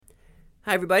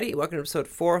Hi, everybody. Welcome to episode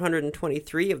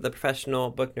 423 of the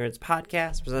Professional Book Nerds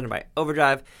podcast presented by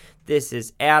Overdrive. This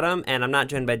is Adam, and I'm not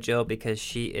joined by Jill because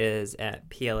she is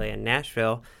at PLA in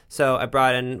Nashville. So I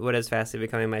brought in what is fastly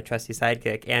becoming my trusty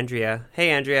sidekick, Andrea. Hey,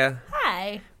 Andrea.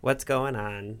 Hi. What's going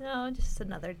on? No, just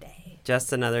another day.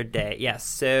 Just another day. Yes.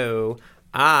 So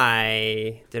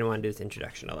I didn't want to do this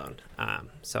introduction alone.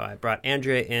 So I brought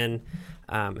Andrea in,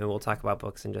 and we'll talk about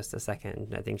books in just a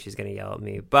second. I think she's going to yell at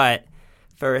me. But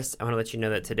first, I want to let you know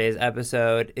that today's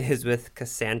episode is with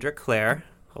Cassandra Clare.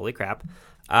 Holy crap.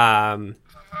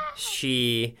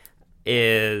 She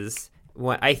is,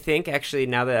 I think actually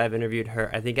now that I've interviewed her,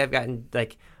 I think I've gotten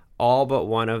like all but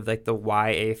one of like the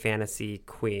YA fantasy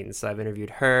queens. So I've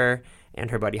interviewed her and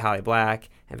her buddy Holly Black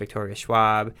and Victoria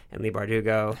Schwab and Lee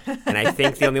Bardugo. And I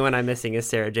think the only one I'm missing is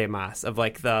Sarah J. Maas of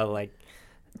like the like.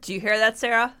 Do you hear that,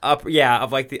 Sarah? Of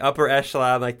like the upper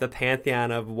echelon, like the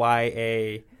pantheon of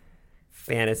YA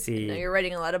fantasy. No, you're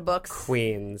writing a lot of books.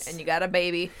 Queens. And you got a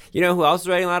baby. You know who else is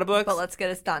writing a lot of books? But let's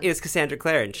get us done. It's Cassandra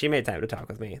Clare, and she made time to talk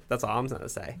with me. That's all I'm going to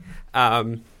say.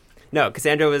 No,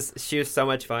 Cassandra was so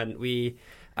much fun. She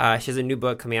has a new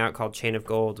book coming out called Chain of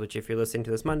Gold, which if you're listening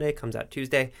to this Monday, comes out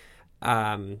Tuesday.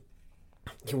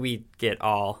 We get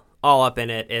all up in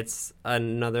it. It's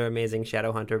another amazing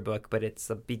Shadowhunter book, but it's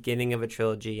the beginning of a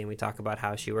trilogy, and we talk about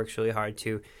how she works really hard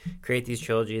to create these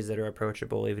trilogies that are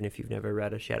approachable, even if you've never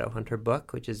read a Shadowhunter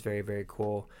book, which is very, very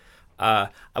cool. I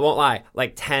won't lie,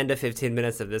 like 10 to 15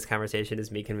 minutes of this conversation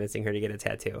is me convincing her to get a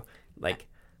tattoo. Like,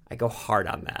 I go hard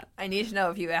on that. I need to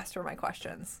know if you asked her my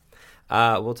questions.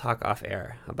 We'll talk off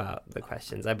air about the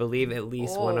questions. I believe at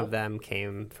least one of them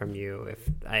came from you.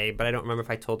 But I don't remember if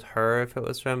I told her if it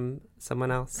was from someone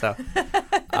else. So,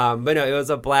 but no, it was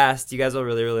a blast. You guys will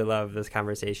really, really love this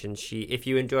conversation. If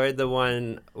you enjoyed the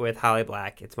one with Holly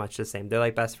Black, it's much the same. They're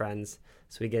like best friends,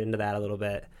 so we get into that a little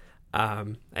bit.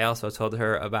 I also told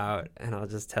her about, and I'll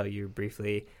just tell you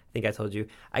briefly. I think I told you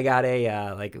I got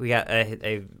we got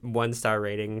a 1-star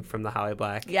rating from the Holly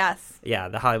Black. Yes. Yeah,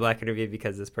 the Holly Black interview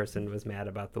because this person was mad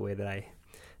about the way that I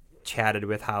chatted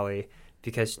with Holly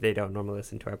because they don't normally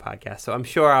listen to our podcast. So I'm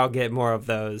sure I'll get more of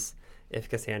those if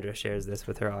Cassandra shares this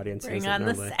with her audience. Bring on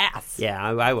the sass. Yeah,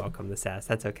 I welcome the sass.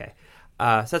 That's okay.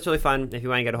 So that's really fun. If you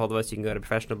want to get a hold of us, you can go to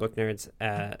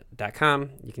professionalbooknerds.com.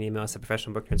 You can email us at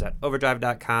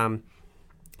professionalbooknerds@overdrive.com.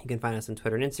 You can find us on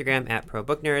Twitter and Instagram at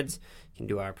ProBookNerds. You can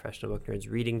do our Professional Book Nerds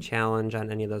reading challenge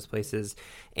on any of those places.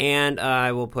 And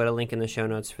I will put a link in the show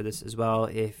notes for this as well.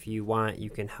 If you want, you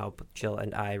can help Jill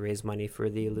and I raise money for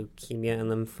the Leukemia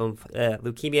and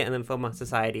Lymphoma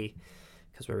Society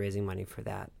because we're raising money for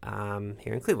that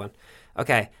here in Cleveland.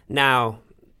 Okay, now,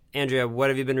 Andrea,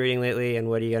 what have you been reading lately, and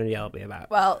what are you going to yell at me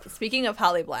about? Well, speaking of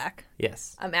Holly Black,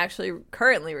 yes, I'm actually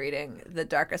currently reading The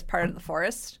Darkest Part of the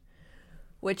Forest,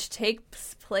 which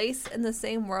takes place in the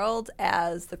same world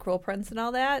as The Cruel Prince and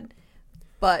all that,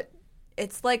 but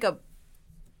it's like a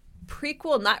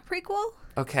prequel, not prequel.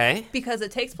 Okay. Because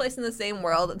it takes place in the same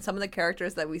world, and some of the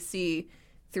characters that we see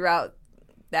throughout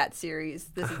that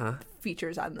series,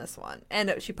 features on this one.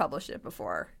 And she published it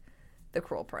before The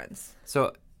Cruel Prince.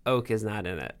 So Oak is not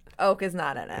in it. Oak is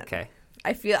not in it. Okay.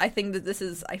 I think that this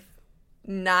is, I'm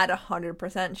not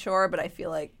 100% sure, but I feel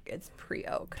like it's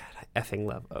pre-Oak. God, I effing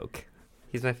love Oak.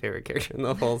 He's my favorite character in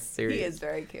the whole series. He is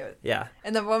very cute. Yeah.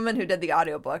 And the woman who did the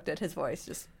audiobook did his voice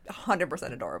just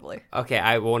 100% adorably. Okay,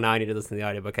 now I need to listen to the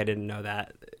audiobook. I didn't know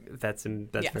that. That's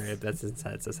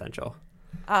essential.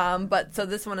 But so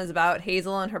this one is about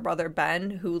Hazel and her brother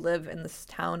Ben, who live in this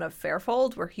town of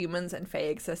Fairfold, where humans and Fae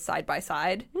exist side by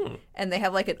side. And they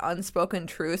have like an unspoken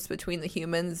truce between the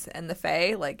humans and the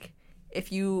Fae. Like,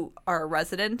 if you are a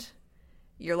resident,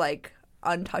 you're like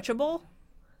untouchable.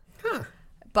 Huh.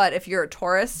 But if you're a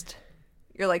tourist,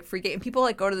 you're like free game. People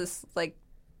like go to this like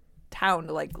town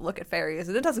to like look at fairies,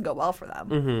 and it doesn't go well for them.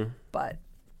 Mm-hmm. But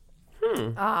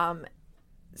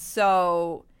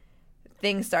so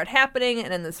things start happening,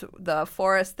 and in the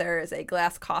forest there is a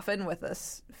glass coffin with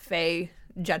this Fae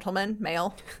gentleman,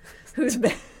 male, who's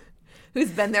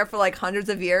been there for like hundreds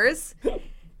of years.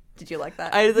 Did you like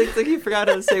that? I think you forgot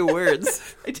how to say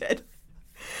words. I did.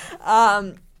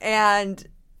 And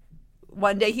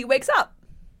one day he wakes up.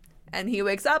 And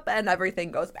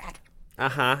everything goes bad.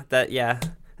 That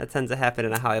tends to happen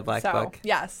in a Holly Black book.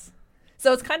 Yes.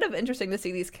 So it's kind of interesting to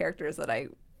see these characters that I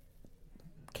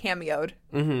cameoed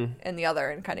in the other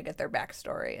and kind of get their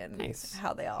backstory and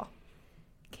how they all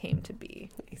came to be.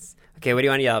 Nice. Okay, what do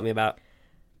you want to yell at me about?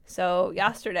 So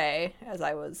yesterday, as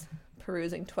I was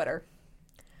perusing Twitter,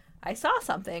 I saw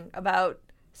something about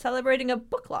celebrating a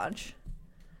book launch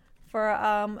for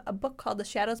a book called The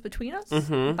Shadows Between Us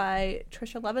by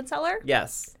Trisha Levenseller.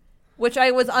 Yes. which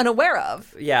I was unaware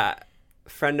of. Yeah.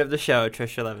 Friend of the show,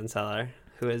 Trisha Levenseller,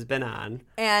 who has been on.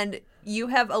 And you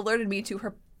have alerted me to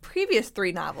her previous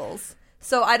 3 novels.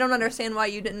 So I don't understand why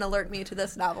you didn't alert me to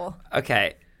this novel.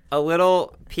 Okay. A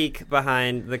little peek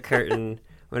behind the curtain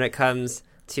when it comes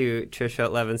to Trisha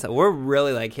Levenseller. We're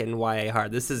really like hitting YA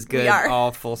hard. This is good.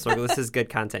 All full circle. This is good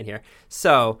content here.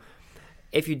 So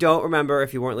if you don't remember,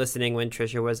 if you weren't listening when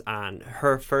Trisha was on,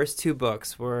 her first 2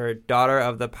 books were Daughter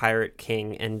of the Pirate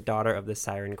King and Daughter of the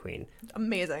Siren Queen.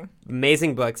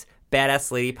 Amazing books.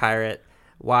 Badass lady pirate,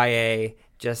 YA,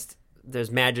 just there's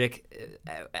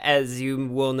magic. As you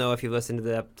will know if you've listened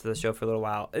to the show for a little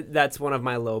while, that's one of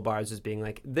my low bars, is being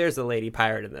like, there's a lady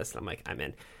pirate in this. And I'm like, I'm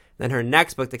in. Then her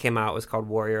next book that came out was called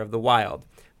Warrior of the Wild,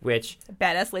 which...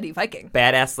 Badass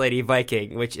Lady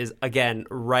Viking, which is, again,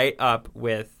 right up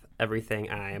with everything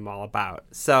I am all about.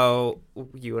 So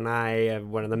you and I,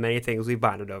 one of the many things we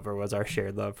bonded over was our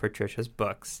shared love for Trisha's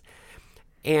books.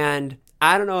 And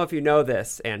I don't know if you know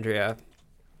this, Andrea,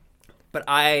 but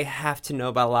I have to know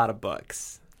about a lot of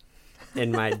books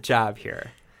in my job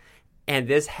here. And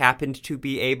this happened to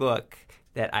be a book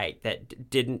that I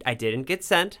didn't get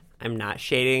sent. I'm not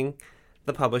shading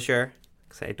the publisher,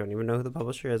 because I don't even know who the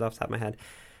publisher is off the top of my head.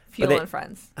 Fuel and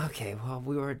Friends. Okay, well,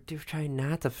 we were trying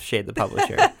not to shade the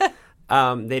publisher.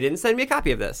 They didn't send me a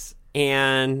copy of this.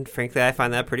 And frankly, I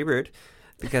find that pretty rude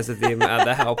because of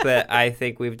the help that I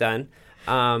think we've done.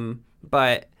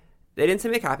 But they didn't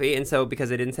send me a copy, and so because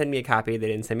they didn't send me a copy, they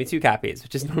didn't send me 2 copies,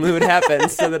 which is normally what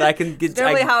happens, so that I can get... It's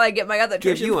normally how I get my other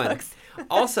Trisha books.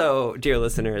 Also, dear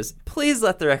listeners, please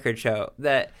let the record show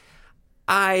that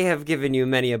I have given you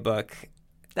many a book.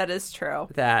 That is true.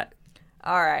 That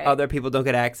all right. Other people don't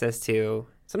get access to.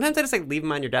 Sometimes I just leave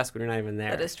them on your desk when you're not even there.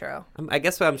 That is true. I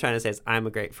guess what I'm trying to say is I'm a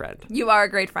great friend. You are a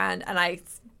great friend, and I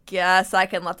guess I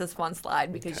can let this one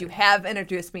slide because you have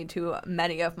introduced me to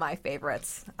many of my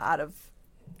favorites out of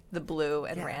the blue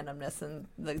and randomness and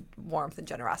the warmth and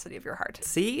generosity of your heart.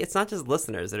 See, it's not just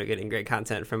listeners that are getting great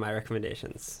content from my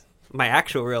recommendations. My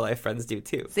actual real life friends do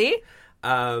too. See?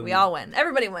 We all win.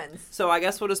 Everybody wins. So I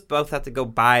guess we'll just both have to go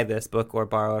buy this book or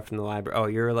borrow it from the library. Oh,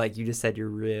 you just said you're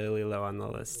really low on the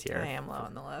list here. I am low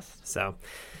on the list. So.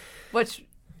 Which,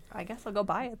 I guess I'll go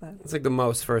buy it then. It's like the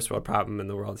most first world problem in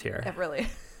the world here. It really.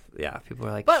 Yeah, people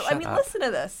are like, but, shut up. Listen to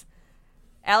this.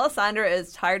 Alessandra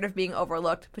is tired of being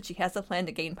overlooked, but she has a plan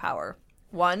to gain power.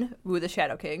 1, woo the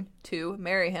Shadow King. 2,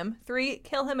 marry him. 3,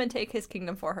 kill him and take his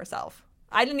kingdom for herself.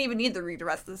 I didn't even need to read the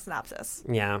rest of the synopsis.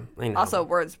 Yeah, I know. Also,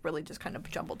 words really just kind of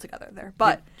jumbled together there.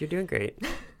 But you're doing great.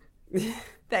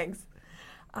 Thanks.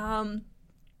 That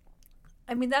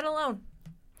alone.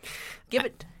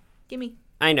 Gimme.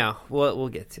 I know.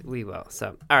 We will.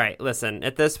 So, all right, listen.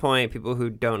 At this point, people who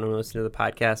don't normally listen to the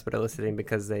podcast but are listening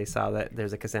because they saw that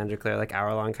there's a Cassandra Clare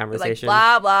hour-long conversation.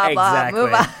 Blah, blah, exactly.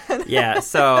 Blah. Move on. Yeah,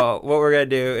 so what we're going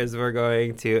to do is we're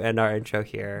going to end our intro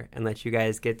here and let you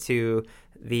guys get to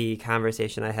the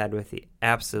conversation I had with the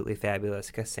absolutely fabulous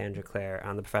Cassandra Clare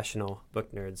on the Professional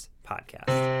Book Nerds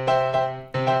podcast.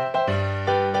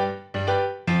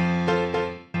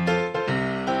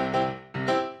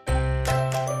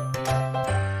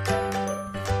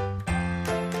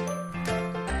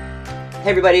 Hey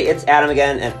everybody, it's Adam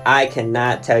again, and I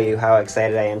cannot tell you how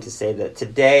excited I am to say that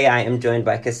today I am joined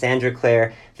by Cassandra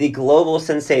Clare, the global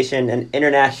sensation and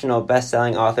international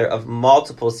best-selling author of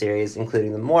multiple series,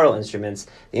 including The Mortal Instruments,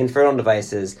 The Infernal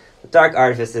Devices, The Dark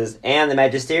Artifices, and the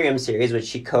Magisterium series, which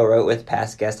she co-wrote with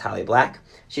past guest Holly Black.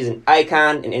 She's an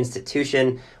icon, an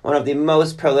institution, one of the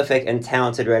most prolific and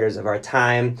talented writers of our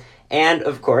time, and,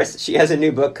 of course, she has a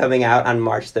new book coming out on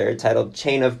March 3rd titled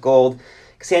Chain of Gold.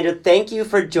 Cassandra, thank you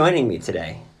for joining me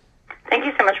today. Thank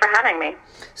you so much for having me.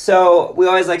 So we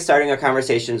always like starting our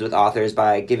conversations with authors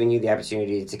by giving you the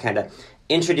opportunity to kind of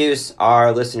introduce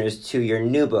our listeners to your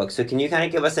new book. So can you kind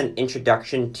of give us an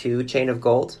introduction to Chain of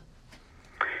Gold?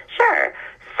 Sure.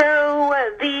 So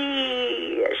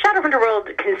the Shadowhunter world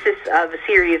consists of a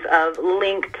series of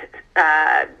linked,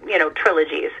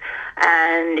 trilogies.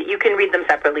 And you can read them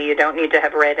separately. You don't need to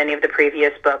have read any of the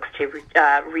previous books to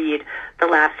read the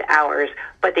last hours,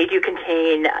 but they do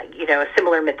contain,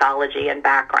 similar mythology and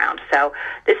background. So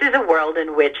this is a world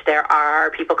in which there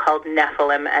are people called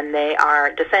Nephilim, and they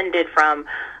are descended from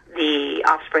the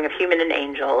offspring of human and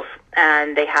angels,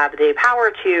 and they have the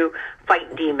power to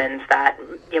fight demons that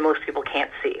most people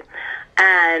can't see.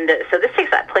 And so this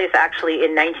takes place actually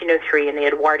in 1903 in the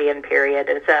Edwardian period.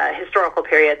 It's a historical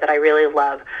period that I really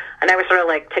love. And I was sort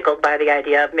of tickled by the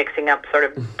idea of mixing up sort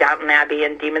of Downton Abbey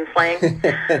and demon slaying.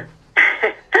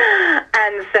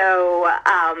 And so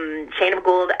Chain of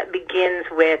Gold begins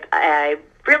with a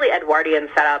really Edwardian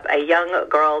setup. A young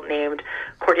girl named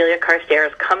Cordelia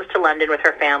Carstairs comes to London with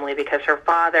her family because her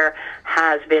father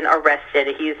has been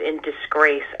arrested. He's in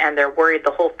disgrace, and they're worried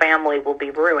the whole family will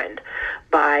be ruined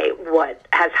by what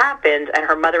has happened, and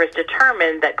her mother is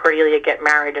determined that Cordelia get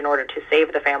married in order to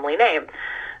save the family name.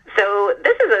 So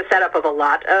this is a setup of a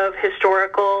lot of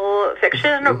historical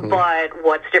fiction, but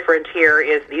what's different here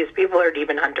is these people are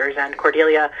demon hunters, and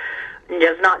Cordelia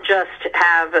does not just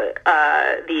have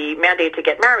the mandate to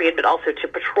get married, but also to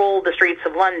patrol the streets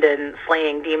of London,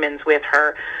 slaying demons with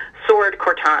her sword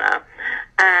Cortana.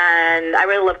 And I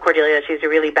really love Cordelia. She's a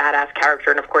really badass character,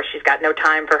 and of course she's got no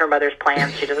time for her mother's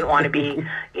plans. She doesn't want to be,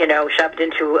 shoved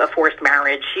into a forced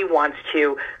marriage. She wants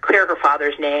to clear her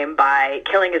father's name by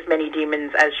killing as many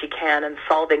demons as she can and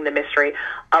solving the mystery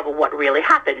of what really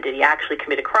happened. Did he actually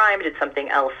commit a crime? Did something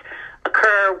else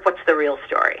occur? What's the real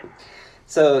story?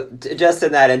 So just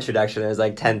in that introduction, there's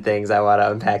like 10 things I want to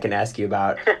unpack and ask you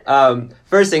about.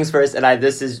 First things first, and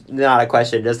this is not a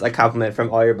question, just a compliment from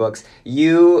all your books.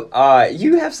 You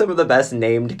have some of the best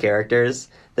named characters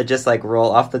that just like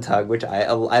roll off the tongue, which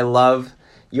I love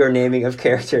your naming of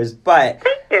characters. But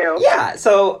thank you. Yeah,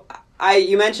 so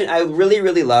you mentioned I really,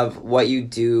 really love what you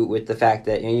do with the fact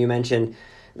that you mentioned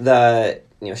the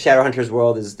Shadowhunter's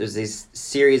World there's these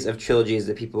series of trilogies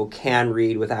that people can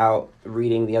read without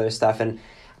reading the other stuff, and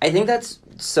I think that's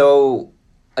so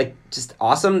just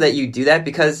awesome that you do that,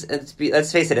 because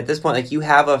let's face it, at this point you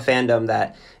have a fandom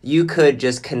that you could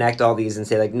just connect all these and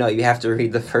say no, you have to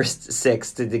read the first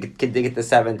 6 to get the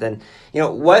 7th, and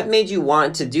what made you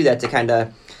want to do that, to kind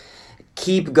of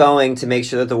keep going, to make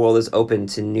sure that the world is open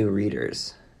to new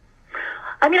readers?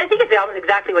 I mean, I think it's almost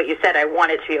exactly what you said. I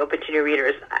want it to be open to new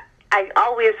readers. I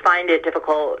always find it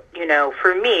difficult,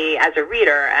 for me as a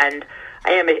reader, and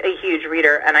I am a huge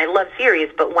reader, and I love series,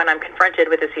 but when I'm confronted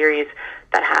with a series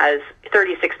that has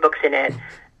 36 books in it, and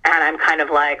I'm kind of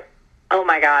like, oh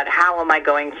my God, how am I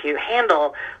going to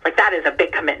handle, that is a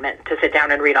big commitment to sit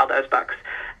down and read all those books.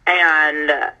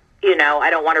 And, I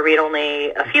don't want to read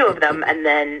only a few of them and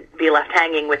then be left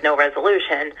hanging with no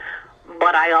resolution,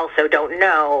 but I also don't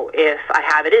know if I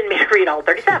have it in me to read all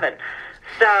 37.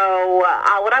 So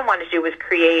what I wanted to do was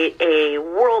create a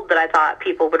world that I thought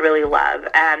people would really love,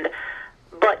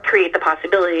 but create the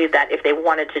possibility that if they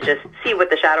wanted to just see what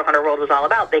the Shadowhunter world was all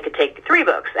about, they could take 3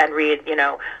 books and read,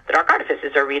 The Dark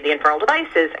Artifices or read The Infernal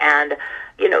Devices, and,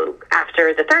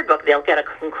 after the 3rd book, they'll get a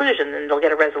conclusion and they'll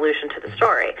get a resolution to the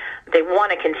story. If they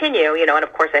want to continue, and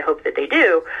of course I hope that they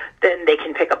do, then they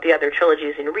can pick up the other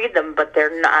trilogies and read them, but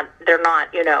they're not,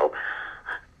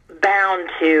 bound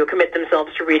to commit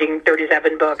themselves to reading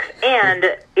 37 books.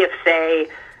 And if, say,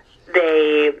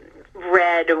 they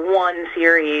read one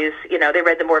series, they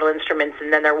read The Mortal Instruments,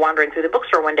 and then they're wandering through the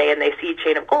bookstore one day and they see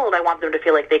Chain of Gold, I want them to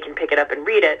feel like they can pick it up and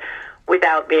read it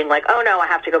without being like, oh no, I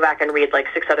have to go back and read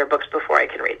 6 other books before I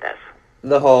can read this.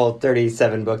 The whole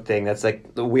 37 book thing, that's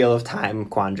like the Wheel of Time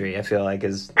quandary, I feel like,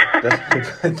 is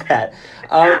that.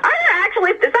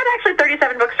 Is that actually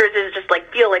 37 books, or does it just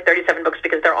feel like 37 books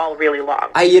because they're all really long?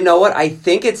 You know what? I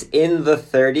think it's in the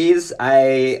 30s.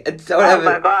 I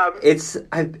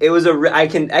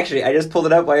just pulled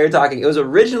it up while you're talking. It was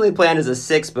originally planned as a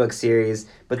 6-book series,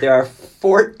 but there are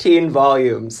 14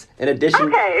 volumes in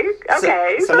addition.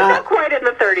 Okay. So not quite in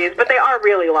the 30s, but they are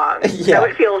really long. Yeah. So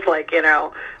it feels like,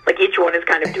 each one is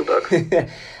kind of 2 books.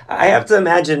 I have to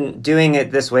imagine doing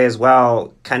it this way as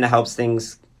well kind of helps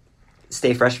things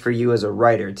stay fresh for you as a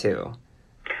writer, too.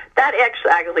 That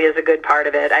actually is a good part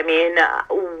of it. I mean,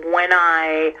 when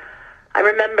I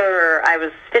remember I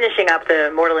was finishing up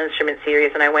the Mortal Instrument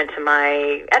series, and I went to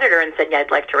my editor and said, I'd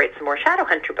like to write some more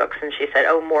Shadowhunter books. And she said,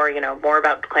 more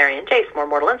about Clarion Jace, more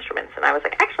Mortal Instruments. And I was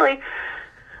like, actually,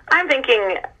 I'm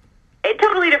thinking a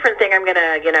totally different thing. I'm going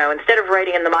to, instead of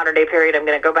writing in the modern day period, I'm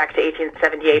going to go back to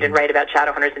 1878 and write about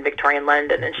Shadowhunters in Victorian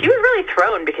London. And she was really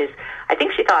thrown, because I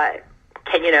think she thought,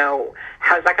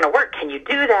 how's that going to work? Can you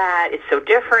do that? It's so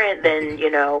different than,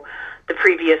 the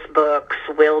previous books.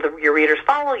 Will your readers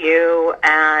follow you?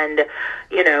 And,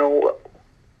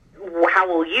 how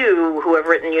will you, who have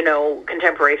written,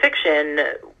 contemporary fiction,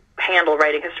 handle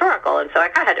writing historical? And so I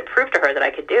kind of had to prove to her that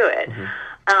I could do it. Mm-hmm.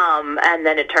 And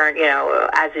then it turned,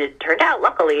 as it turned out,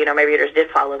 luckily, my readers did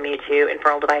follow me to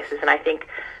Infernal Devices, and I think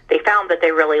they found that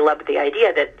they really loved the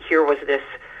idea that here was this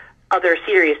other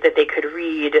series that they could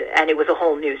read, and it was a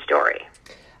whole new story.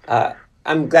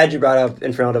 I'm glad you brought up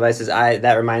Infernal Devices.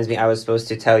 That reminds me, I was supposed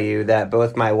to tell you that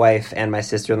both my wife and my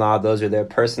sister-in-law, those are their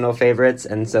personal favorites,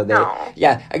 and so they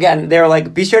were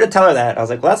like, be sure to tell her that. I was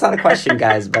like, well, that's not a question,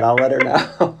 guys, but I'll let her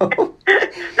know.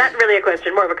 Not really a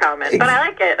question, more of a comment, but I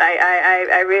like it.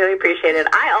 I really appreciate it.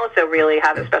 I also really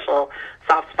have a special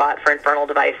soft spot for infernal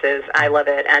devices. I love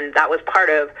it, and that was part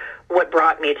of what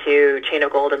brought me to Chain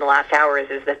of Gold in the last hours,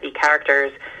 is that the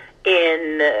characters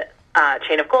in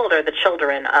Chain of Gold are the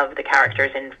children of the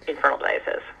characters in Infernal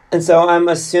Devices. And so I'm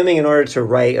assuming in order to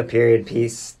write a period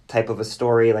piece type of a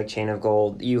story like Chain of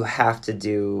Gold, you have to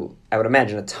do, I would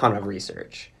imagine, a ton of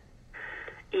research.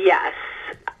 Yes.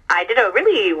 I did a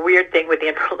really weird thing with the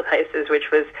Infernal Devices,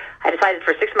 which was I decided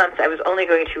for 6 months I was only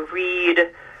going to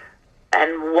read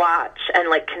and watch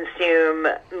and consume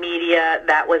media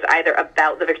that was either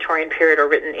about the Victorian period or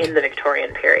written in the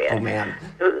Victorian period. Oh man!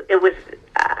 It was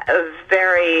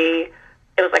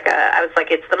It was I was like,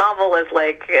 it's the novel as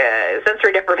a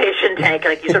sensory deprivation tank.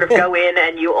 You sort of go in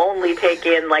and you only take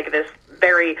in this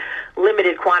very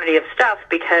limited quantity of stuff,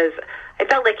 because I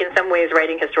felt like in some ways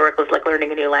writing historical is like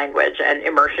learning a new language, and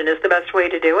immersion is the best way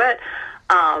to do it.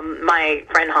 My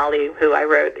friend Holly, who I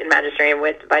wrote in Magisterium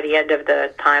with, by the end of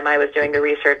the time I was doing the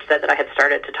research, said that I had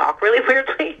started to talk really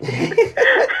weirdly.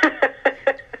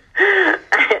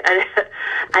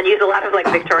 and use a lot of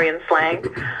Victorian slang.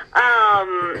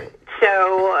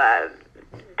 So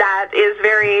that is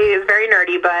very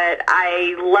nerdy, but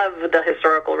I love the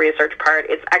historical research part.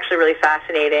 It's actually really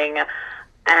fascinating.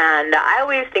 And I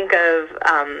always think of,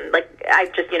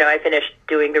 I finished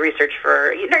doing the research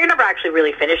for, you're never actually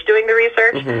really finished doing the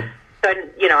research. Mm-hmm. So,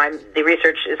 the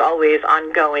research is always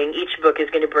ongoing. Each book is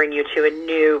going to bring you to a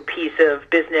new piece of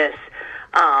business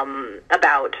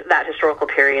about that historical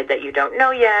period that you don't know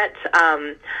yet.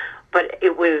 But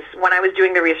it was, when I was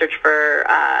doing the research for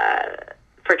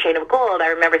Chain of Gold, I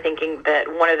remember thinking that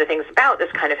one of the things about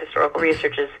this kind of historical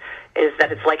research is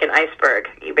that it's like an iceberg.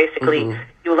 You basically,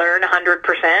 you learn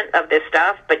 100% of this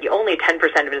stuff, but only 10%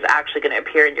 of it is actually going to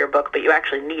appear in your book, but you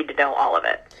actually need to know all of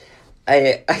it.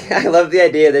 I love the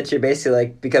idea that you're basically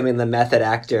becoming the method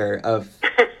actor of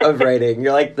writing.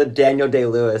 You're like the Daniel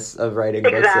Day-Lewis of writing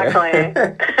books. Exactly.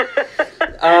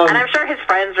 And I'm sure his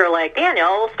friends are like,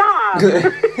 Daniel, stop.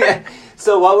 Yeah.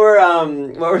 So what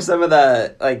were some of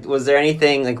the, was there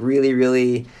anything really,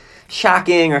 really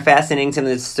shocking or fascinating,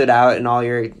 something that stood out in all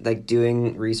your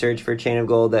doing research for Chain of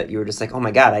Gold that you were just like, oh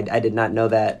my God, I did not know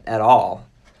that at all?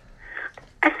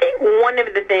 I think one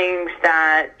of the things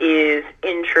that is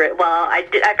interesting,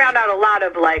 I found out a lot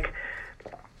of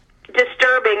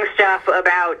disturbing stuff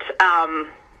about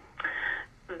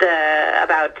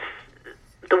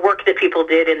the work that people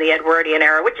did in the Edwardian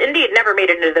era, which indeed never made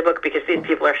it into the book because these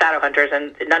people are shadow hunters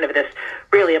and none of this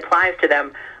really applies to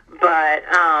them. But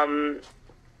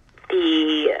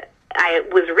I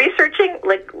was researching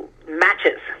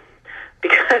matches,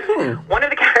 because one of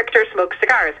the characters smokes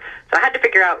cigars. So I had to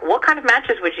figure out, what kind of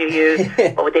matches would you use?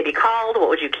 What would they be called? What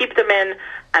would you keep them in?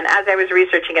 And as I was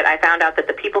researching it, I found out that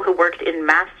the people who worked in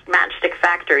matchstick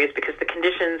factories, because the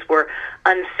conditions were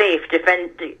unsafe,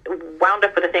 wound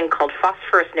up with a thing called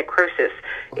phosphorus necrosis,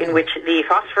 in which the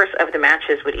phosphorus of the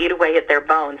matches would eat away at their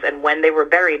bones, and when they were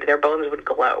buried, their bones would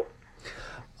glow.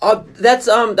 That's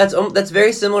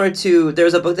very similar to, there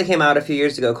was a book that came out a few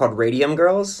years ago called Radium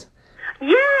Girls.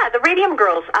 Yeah, the Radium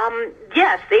Girls.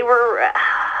 Yes, they were.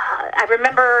 I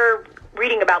remember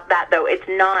reading about that, though. It's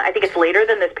not. I think it's later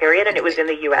than this period, and it was in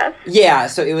the U.S. Yeah,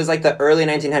 so it was the early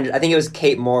 1900s. I think it was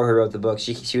Kate Moore who wrote the book.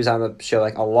 She was on the show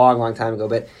a long time ago.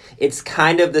 But it's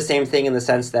kind of the same thing in the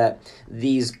sense that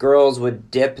these girls would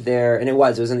dip their, and it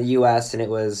was in the U.S. and I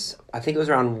think it was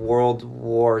around World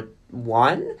War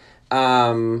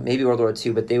I, maybe World War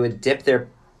II. But they would dip their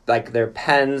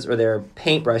pens or their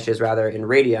paintbrushes rather in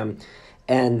radium.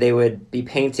 And they would be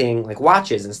painting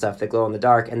watches and stuff that glow in the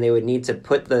dark, and they would need to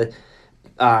put the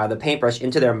paintbrush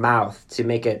into their mouth to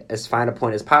make it as fine a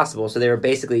point as possible. So they were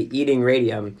basically eating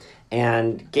radium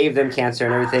and gave them cancer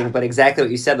and everything. But exactly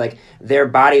what you said, their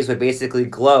bodies would basically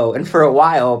glow. And for a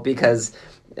while, because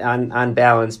on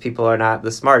balance, people are not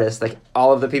the smartest,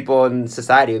 all of the people in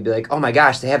society would be like, oh my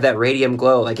gosh, they have that radium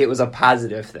glow. It was a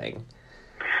positive thing.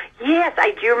 Yes,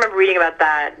 I do remember reading about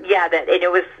that. Yeah,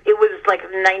 it was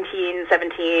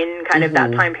 1917, kind of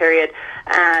that time period,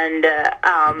 and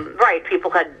right, people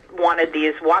had wanted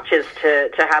these watches to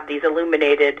have these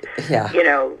illuminated,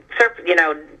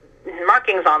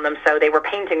 markings on them, so they were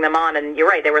painting them on, and you're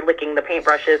right, they were licking the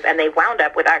paintbrushes, and they wound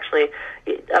up with actually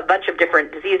a bunch of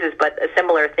different diseases, but a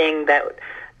similar thing that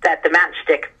the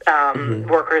matchstick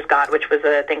workers got, which was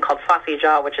a thing called phossy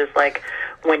jaw, which is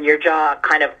when your jaw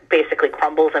kind of basically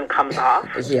crumbles and comes off.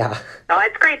 Yeah. No,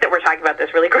 it's great that we're talking about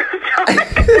this really gross topic.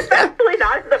 It's actually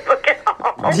not in the book at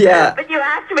all. Yeah. But you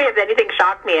asked me if anything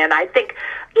shocked me, and I think,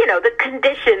 the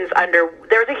conditions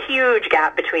there's a huge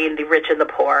gap between the rich and the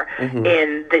poor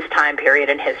in this time period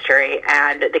in history,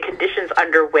 and the conditions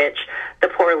under which the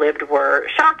poor lived were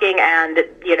shocking and,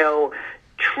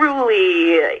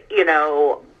 truly,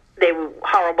 they were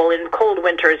horrible in cold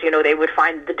winters. They would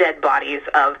find the dead bodies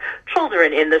of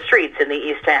children in the streets in the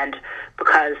East End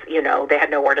because, they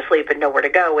had nowhere to sleep and nowhere to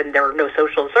go, and there were no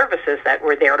social services that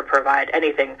were there to provide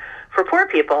anything for poor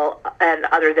people, and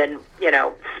other than,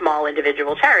 small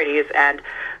individual charities. And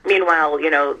meanwhile,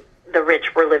 the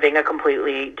rich were living a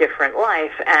completely different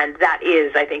life, and that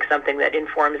is, I think, something that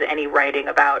informs any writing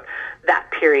about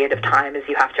that period of time, is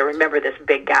you have to remember this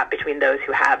big gap between those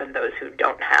who have and those who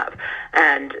don't have.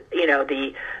 And,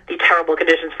 the terrible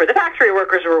conditions for the factory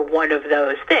workers were one of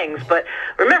those things. But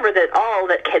remember that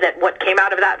what came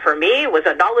out of that for me was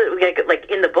a knowledge, like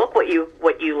in the book, what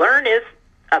you learn is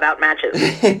about matches.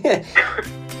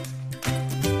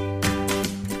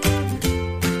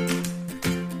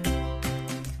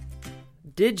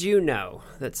 Did you know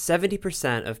that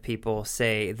 70% of people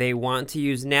say they want to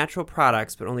use natural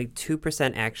products, but only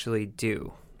 2% actually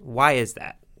do? Why is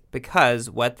that? Because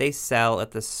what they sell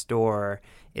at the store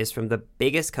is from the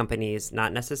biggest companies,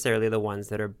 not necessarily the ones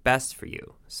that are best for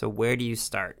you. So where do you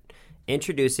start?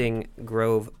 Introducing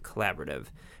Grove Collaborative.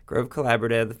 Grove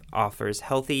Collaborative offers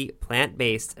healthy,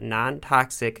 plant-based,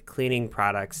 non-toxic cleaning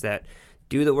products that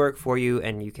do the work for you,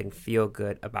 and you can feel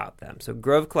good about them. So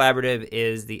Grove Collaborative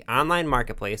is the online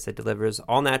marketplace that delivers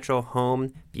all-natural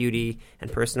home, beauty, and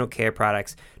personal care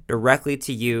products directly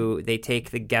to you. They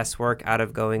take the guesswork out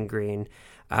of going green,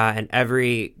 and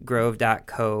every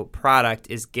Grove.co product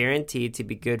is guaranteed to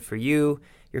be good for you,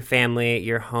 your family,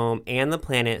 your home, and the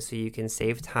planet, so you can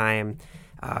save time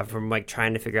from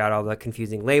trying to figure out all the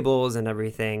confusing labels and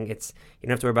everything. You don't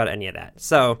have to worry about any of that.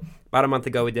 So about a month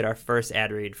ago, we did our first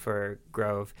ad read for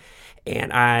Grove,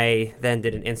 and I then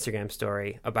did an Instagram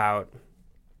story about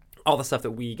all the stuff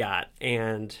that we got.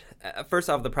 And first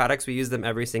off, the products, we use them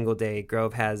every single day.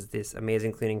 Grove has this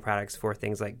amazing cleaning products for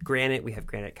things like granite. We have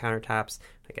granite countertops.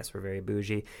 I guess we're very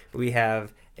bougie. We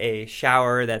have a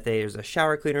shower that there's a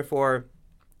shower cleaner for.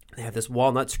 They have this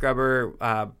walnut scrubber,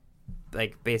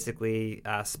 basically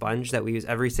sponge that we use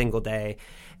every single day.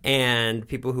 And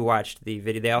people who watched the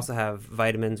video, they also have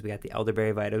vitamins. We got the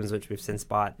elderberry vitamins, which we've since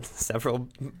bought several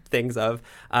things of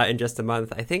in just a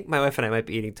month. I think my wife and I might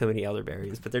be eating too many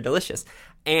elderberries, but they're delicious.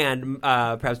 And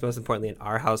perhaps most importantly, in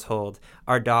our household,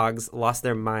 our dogs lost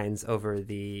their minds over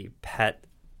the pet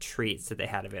treats that they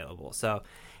had available. So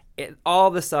all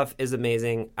the stuff is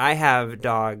amazing. I have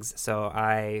dogs, so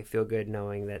I feel good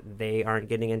knowing that they aren't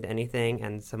getting into anything.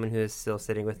 And someone who is still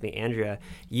sitting with me, Andrea,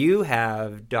 you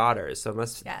have daughters, so it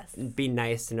must be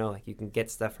nice to know you can get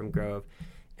stuff from Grove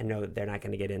and know that they're not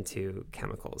going to get into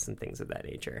chemicals and things of that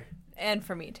nature. And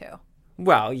for me too.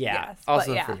 Well, yeah, yes,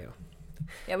 also for you.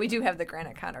 Yeah, we do have the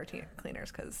granite counter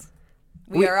cleaners because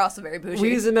we are also very bougie. We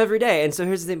use them every day. And so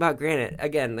here's the thing about granite.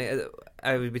 Again,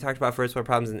 we talked about first world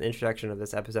problems in the introduction of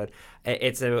this episode.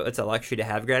 It's a luxury to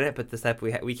have granite, but the stuff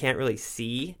we can't really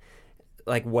see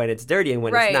when it's dirty and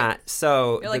when it's not.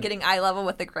 So you're getting eye level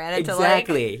with the granite.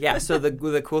 Exactly. Yeah. So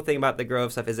the cool thing about the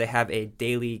Grove stuff is they have a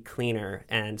daily cleaner,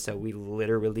 and so we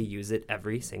literally use it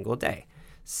every single day.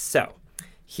 So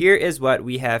here is what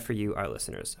we have for you, our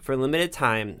listeners. For a limited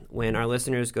time, when our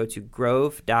listeners go to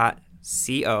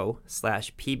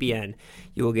grove.co/PBN,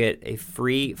 you will get a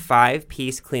free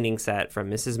 5-piece cleaning set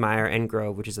from Mrs. Meyer and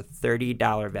Grove, which is a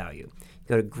 $30 value.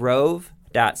 Go to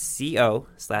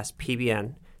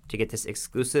grove.co/PBN to get this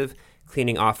exclusive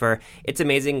cleaning offer. It's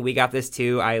amazing. We got this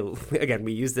too.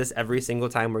 We use this every single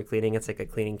time we're cleaning. It's like a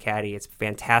cleaning caddy. It's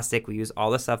fantastic. We use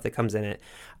all the stuff that comes in it.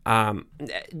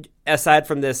 Aside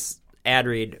from this ad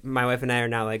read, my wife and I are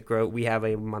now Grove. We have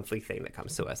a monthly thing that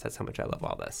comes to us. That's how much I love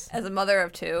all this. As a mother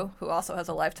of two who also has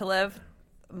a life to live,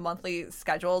 monthly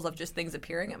schedules of just things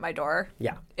appearing at my door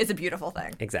is a beautiful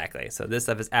thing. Exactly. So this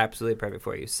stuff is absolutely perfect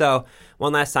for you. So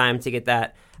one last time to get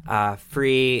that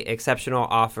free exceptional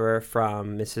offer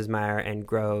from Mrs. Meyer and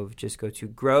Grove, just go to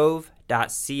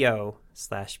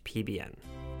grove.co/PBN.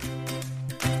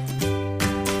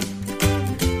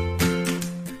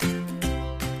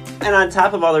 And on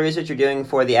top of all the research you're doing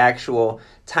for the actual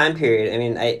time period, I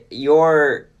mean, I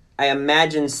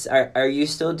imagine, are you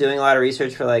still doing a lot of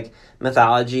research for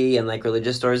mythology and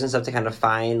religious stories and stuff to kind of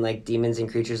find demons and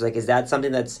creatures? Is that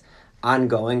something that's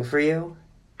ongoing for you?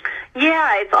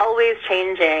 Yeah, it's always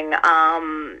changing.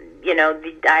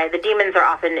 The demons are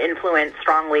often influenced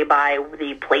strongly by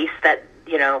the place that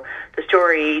the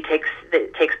story takes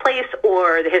place,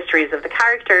 or the histories of the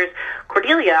characters.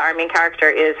 Cordelia, our main character,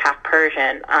 is half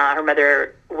Persian. Her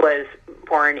mother was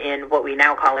born in what we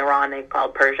now call Iran. They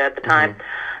called Persia at the time.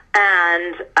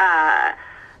 And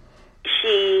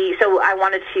so I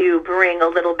wanted to bring a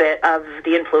little bit of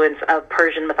the influence of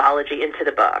Persian mythology into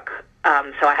the book.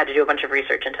 So I had to do a bunch of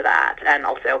research into that, and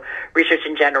also research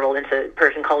in general into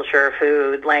Persian culture,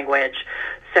 food, language.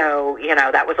 So,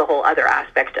 that was a whole other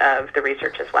aspect of the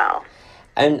research as well.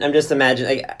 And I'm just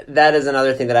imagining, that is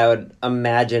another thing that I would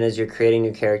imagine as you're creating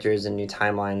new characters and new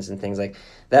timelines and things like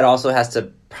that also has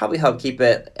to probably help keep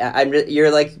it. You're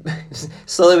like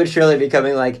slowly but surely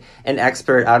becoming like an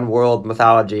expert on world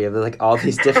mythology of like all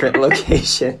these different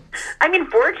locations. I mean,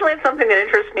 fortunately, it's something that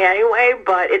interests me anyway.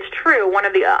 But it's true. One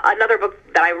of the another book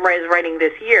that I was writing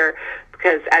this year,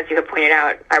 because as you have pointed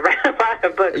out, I read a lot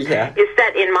of books. Yeah. Is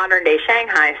set in modern day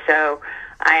Shanghai. So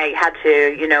I had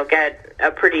to, get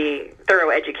a pretty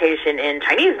thorough education in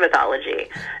Chinese mythology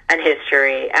and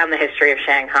history and the history of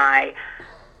Shanghai.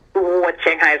 What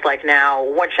Shanghai is like now,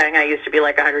 what Shanghai used to be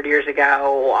like 100 years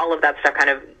ago, all of that stuff kind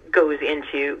of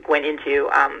went into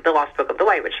The Lost Book of the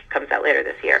White, which comes out later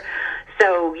this year.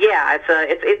 So yeah,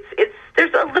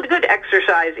 there's a good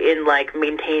exercise in like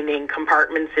maintaining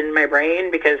compartments in my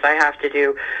brain, because I have to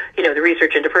do, the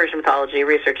research into Persian mythology,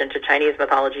 research into Chinese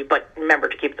mythology, but remember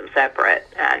to keep them separate,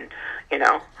 and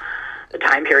the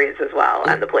time periods as well,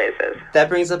 and the places. That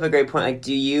brings up a great point. Like,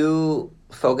 do you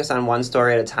focus on one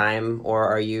story at a time, or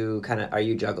are you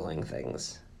juggling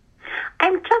things?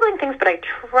 I'm juggling things, but I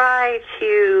try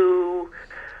to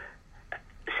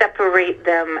separate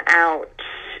them out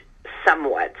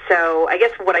somewhat. So I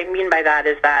guess what I mean by that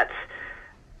is that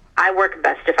I work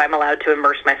best if I'm allowed to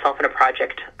immerse myself in a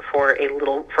project for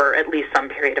at least some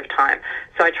period of time.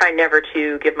 So I try never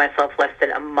to give myself less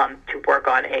than a month to work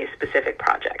on a specific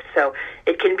project. So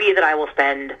it can be that I will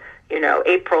spend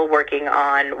April working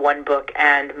on one book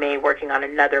and May working on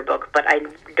another book, but I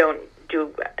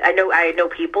know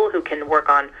people who can work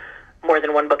on more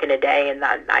than one book in a day, and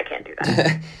that I can't do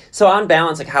that. So on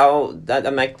balance,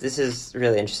 this is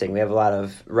really interesting. We have a lot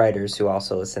of writers who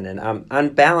also listen in. On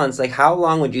balance, how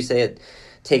long would you say it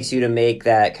takes you to make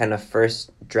that kind of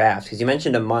first draft? Because you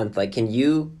mentioned a month. Can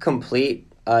you complete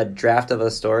a draft of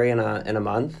a story in a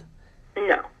month?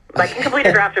 No. I can complete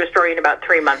a draft of a story in about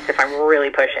 3 months if I'm really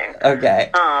pushing.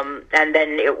 Okay. And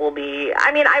then it will be,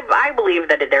 I believe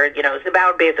that it's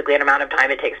about basically an amount of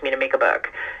time it takes me to make a book.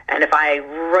 And if I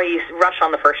rush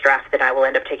on the first draft, then I will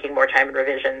end up taking more time in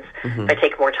revisions. Mm-hmm. If I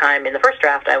take more time in the first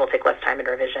draft, I will take less time in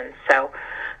revisions. So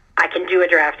I can do a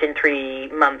draft in 3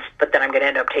 months, but then I'm going to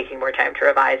end up taking more time to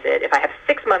revise it. If I have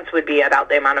 6 months, would be about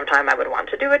the amount of time I would want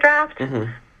to do a draft.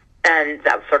 Mm-hmm. And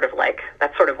that's sort of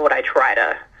what I try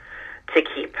to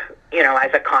keep,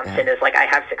 as a constant, is I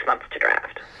have 6 months to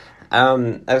draft. I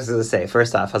was going to say,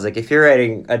 first off, I was like, if you're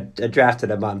writing a draft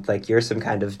in a month, you're some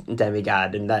kind of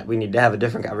demigod, and that we need to have a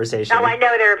different conversation. Oh, I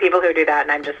know there are people who do that,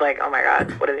 and I'm just like, oh my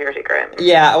God, what is your secret?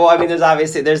 Yeah, well, there's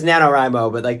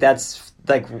NaNoWriMo, but that's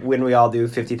when we all do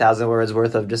 50,000 words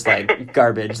worth of just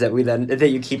garbage that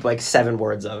you keep 7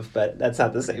 words of, but that's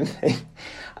not the same thing.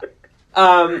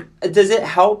 Does it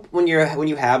help when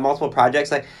you have multiple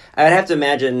projects? I would have to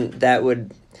imagine that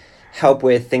would help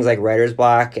with things like writer's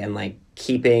block and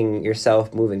keeping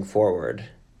yourself moving forward.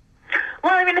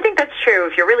 Well, I think that's true.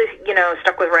 If you're really,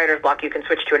 stuck with writer's block, you can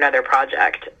switch to another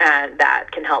project, and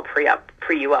that can help free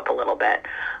you up a little bit.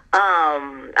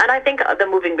 And I think the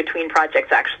moving between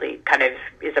projects actually kind of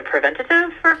is a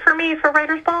preventative for me for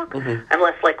writer's block. Mm-hmm. I'm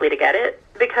less likely to get it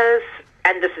because,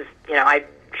 and this is, I'm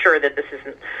sure that this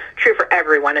isn't true for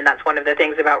everyone, and that's one of the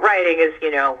things about writing is,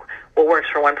 what works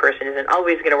for one person isn't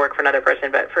always going to work for another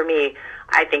person. But for me,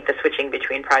 I think the switching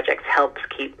between projects helps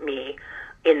keep me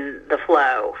in the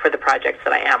flow for the projects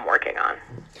that I am working on.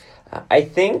 I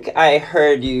think I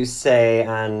heard you say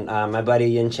on my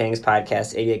buddy Yin Chang's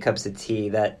podcast, 88 Cups of Tea,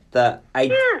 that the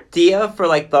idea for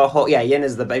the whole... Yeah, Yin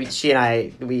is she and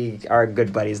I, we are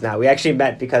good buddies now. We actually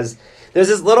met because there's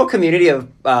this little community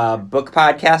of book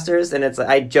podcasters, and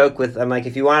I joke with... I'm like,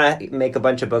 if you want to make a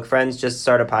bunch of book friends, just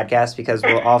start a podcast because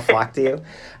we'll all flock to you.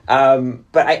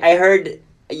 But I heard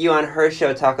you on her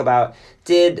show talk about...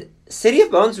 Did City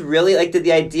of Bones really... did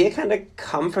the idea kind of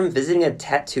come from visiting a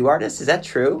tattoo artist? Is that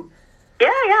true?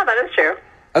 Yeah, that is true.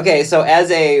 Okay, so as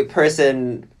a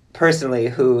person personally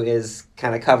who is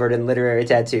kind of covered in literary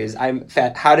tattoos, I'm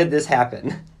fat. How did this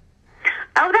happen?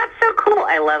 Oh, that's so cool.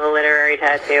 I love a literary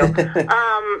tattoo.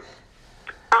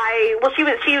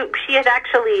 She had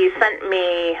actually sent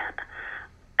me,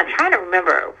 I'm trying to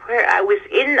remember where I was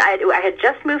I had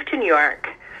just moved to New York,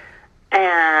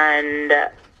 and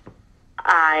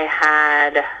I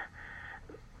had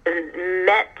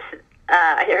met,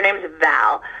 her name's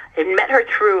Val. I met her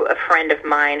through a friend of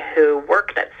mine who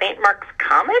worked at St. Mark's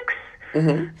Comics,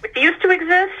 mm-hmm. which used to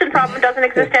exist and probably doesn't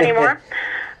exist anymore.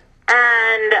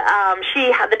 And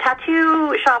the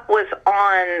tattoo shop was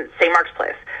on St. Mark's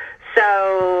Place.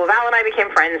 So Val and I became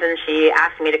friends, and she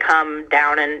asked me to come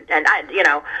down and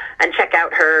check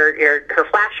out her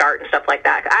flash art and stuff like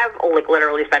that. I've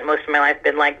literally spent most of my life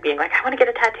being like, I want to get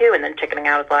a tattoo, and then chickening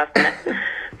out at the last minute.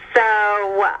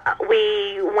 So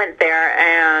we went there,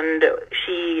 and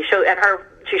she showed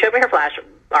me her flash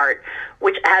art,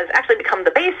 which has actually become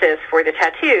the basis for the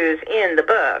tattoos in the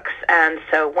books. And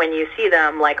so when you see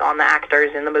them like on the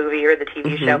actors in the movie or the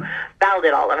TV show, Val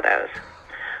did all of those.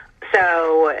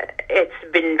 So it's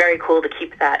been very cool to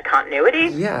keep that continuity.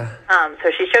 Yeah.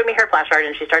 So she showed me her flash art,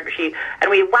 and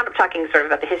and we wound up talking sort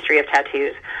of about the history of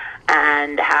tattoos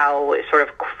and how it sort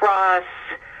of cross.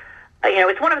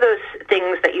 It's one of those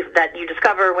things that you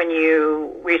discover when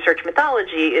you research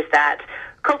mythology, is that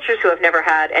cultures who have never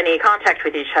had any contact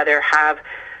with each other have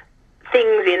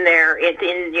things in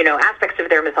aspects of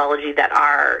their mythology that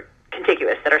are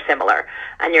contiguous, that are similar.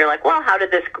 And you're like, well, how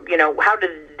did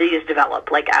these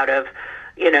develop? Like out of,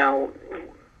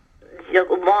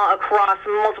 across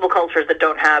multiple cultures that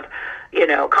don't have,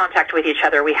 contact with each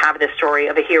other, we have this story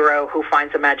of a hero who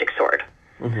finds a magic sword.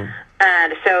 Mm-hmm.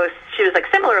 And so she was like,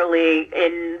 similarly,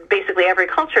 in basically every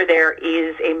culture, there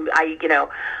is a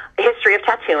history of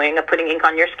tattooing, of putting ink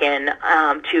on your skin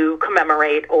to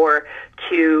commemorate or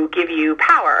to give you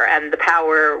power. And the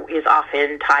power is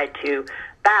often tied to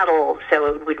battle.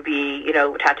 So it would be,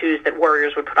 tattoos that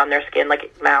warriors would put on their skin,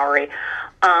 like Maori,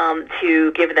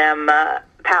 to give them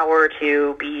power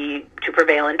to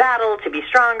prevail in battle, to be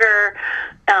stronger,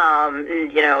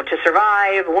 to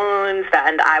survive wounds.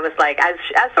 And I was like, as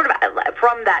sort of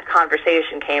from that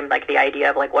conversation came like the idea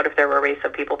of like, what if there were a race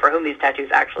of people for whom these tattoos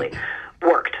actually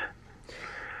worked?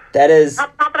 That is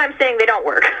not that I'm saying they don't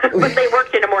work, but they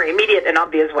worked in a more immediate and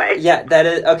obvious way. Yeah, that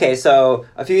is okay. So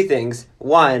a few things.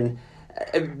 One,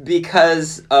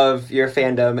 because of your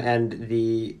fandom and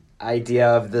the idea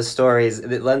of the stories,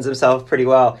 it lends itself pretty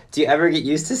well. Do you ever get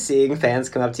used to seeing fans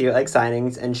come up to you at like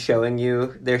signings and showing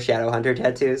you their Shadowhunter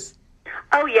tattoos?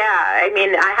 Oh yeah, I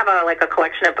mean, I have a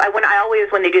collection of.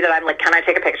 When they do that, I'm like, can I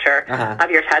take a picture of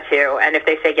your tattoo? And if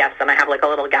they say yes, then I have like a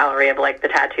little gallery of like the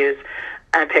tattoos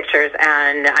and pictures,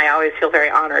 and I always feel very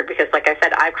honored because, like I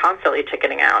said, I'm constantly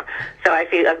chickening out. So I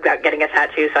feel about getting a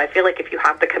tattoo. So I feel like if you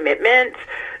have the commitment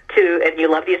to, and you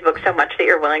love these books so much that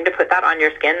you're willing to put that on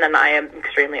your skin, then I am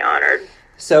extremely honored.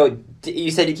 So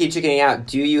you said you keep chickening out.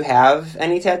 Do you have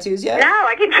any tattoos yet? No,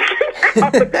 I keep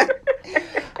chickening out.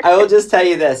 I will just tell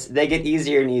you this: they get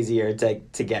easier and easier to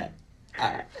get.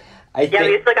 We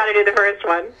still got to do the first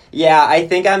one. Yeah, I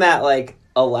think I'm at like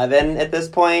 11 at this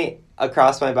point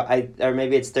across my body, or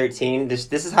maybe it's 13. This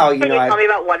is how Can you tell me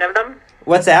about one of them?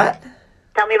 What's that?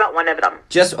 Tell me about one of them.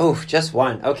 Just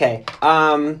one. Okay.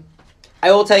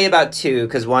 I will tell you about two,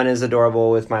 because one is adorable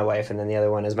with my wife, and then the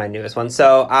other one is my newest one.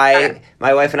 So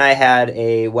my wife and I had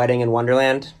a wedding in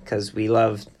Wonderland, because we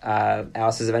love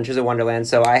Alice's Adventures in Wonderland.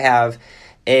 So I have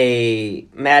a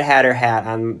Mad Hatter hat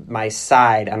on my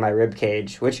side, on my rib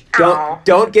cage, which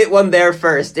don't get one there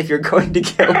first if you're going to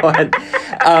get one.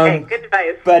 Okay, good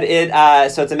advice. But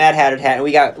so it's a Mad Hatter hat, and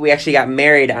we actually got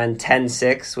married on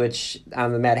 10/6, which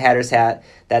on the Mad Hatter's hat,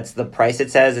 that's the price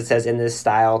it says. It says in this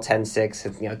style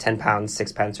 10/6, 10 pounds,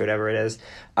 6 pence, or whatever it is.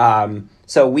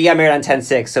 So we got married on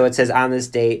 10/6, so it says on this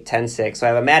date 10/6. So I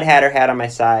have a Mad Hatter hat on my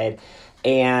side,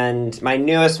 and my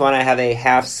newest one, I have a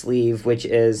half sleeve, which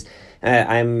is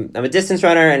I'm a distance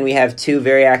runner, and we have two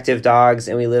very active dogs,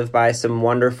 and we live by some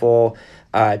wonderful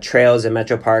trails in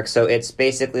Metro Park. So it's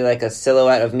basically like a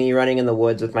silhouette of me running in the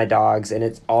woods with my dogs, and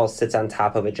it all sits on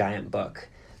top of a giant book.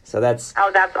 So that's... Oh,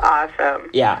 that's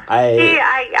awesome. Yeah,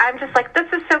 I'm just like, this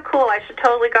is so cool. I should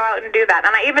totally go out and do that.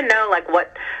 And I even know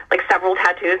several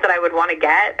tattoos that I would want to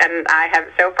get, and I have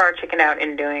so far chickened out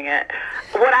in doing it.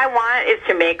 What I want is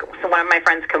to make one of my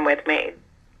friends come with me.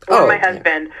 My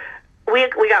husband. We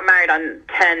got married on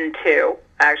 10/2,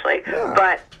 actually. Yeah.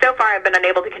 But so far I've been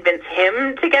unable to convince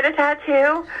him to get a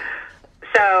tattoo.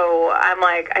 So I'm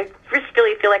like, I just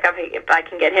really feel like if I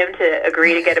can get him to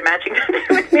agree to get a matching tattoo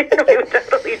with me, then we would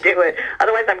totally do it.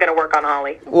 Otherwise, I'm going to work on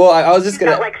Holly. Well, I was just going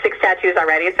to... She's got like 6 tattoos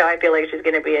already, so I feel like she's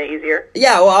going to be easier.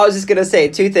 Yeah, well, I was just going to say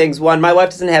 2 things. One, my wife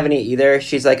doesn't have any either.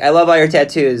 She's like, I love all your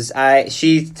tattoos.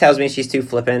 She tells me she's too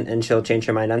flippant and she'll change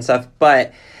her mind on stuff.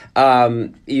 But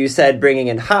you said bringing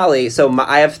in Holly. So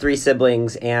I have 3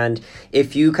 siblings, and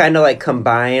if you kind of like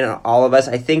combine all of us,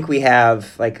 I think we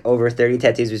have like over 30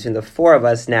 tattoos between the 4 of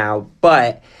us now,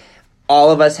 but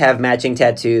all of us have matching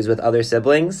tattoos with other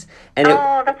siblings. And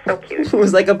that's so cute. It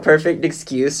was like a perfect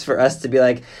excuse for us to be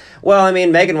like, well, I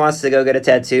mean, Megan wants to go get a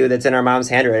tattoo that's in our mom's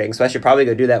handwriting, so I should probably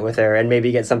go do that with her and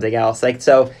maybe get something else. Like,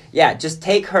 so, yeah, just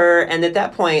take her, and at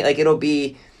that point, like, it'll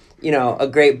be, a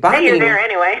great bonding. Hey, you're there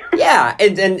anyway. Yeah,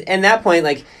 and that point,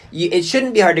 like, it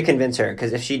shouldn't be hard to convince her,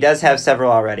 because if she does have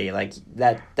several already, like,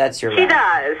 that's your She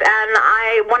does,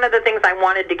 and one of the things I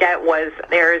wanted to get was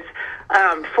there's,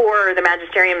 for the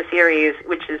Magisterium series,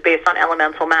 which is based on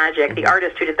elemental magic, the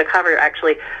artist who did the cover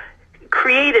actually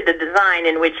created a design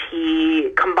in which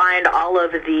he combined all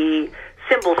of the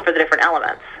symbols for the different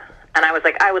elements. And I was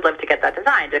like, I would love to get that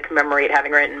design to commemorate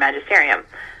having written Magisterium.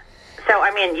 So,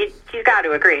 I mean, you've got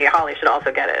to agree. Holly should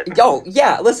also get it. Oh,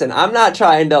 yeah, listen, I'm not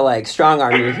trying to, like,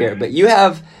 strong-arm you here, but you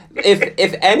have...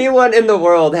 If anyone in the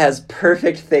world has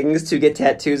perfect things to get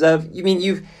tattoos of,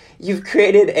 you've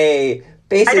created a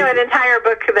basic... I know, an entire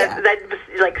book that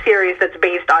like, series that's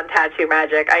based on tattoo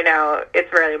magic. I know.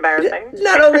 It's really embarrassing.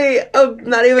 Not only...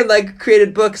 not even, like,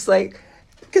 created books, like...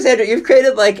 Cassandra, you've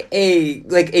created like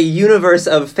a universe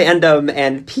of fandom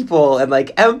and people and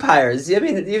like empires. I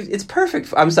mean, it's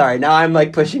perfect. I'm sorry. Now I'm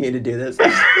like pushing you to do this.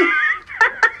 Well,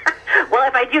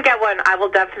 if I do get one, I will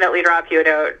definitely drop you a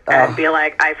note and be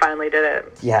like, I finally did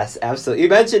it. Yes, absolutely. You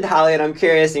mentioned Holly, and I'm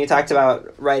curious, and you talked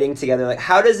about writing together. Like,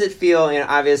 how does it feel?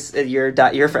 Obviously,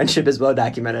 your friendship is well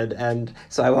documented, and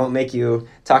so I won't make you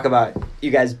talk about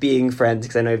you guys being friends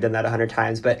because I know you've done that 100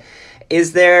 times. But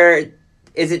is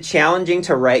it challenging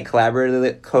to write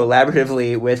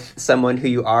collaboratively with someone who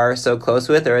you are so close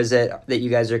with, or is it that you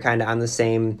guys are kind of on the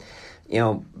same,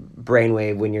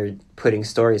 brainwave when you're putting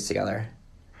stories together?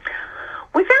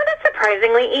 We found it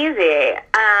surprisingly easy,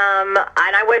 and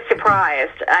I was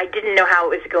surprised. I didn't know how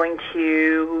it was going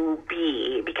to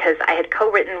be because I had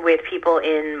co-written with people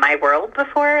in my world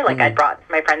before. Like, I'd brought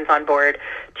my friends on board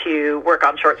to work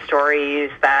on short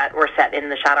stories that were set in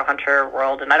the Shadowhunter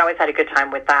world, and I'd always had a good time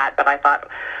with that, but I thought,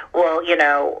 well,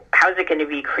 how's it going to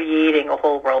be creating a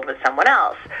whole world with someone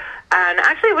else? And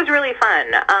actually, it was really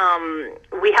fun.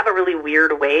 We have a really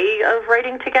weird way of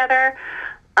writing together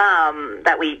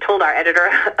that we told our editor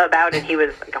about, and he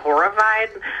was like, horrified.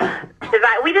 I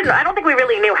don't think we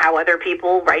really knew how other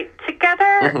people write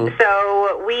together.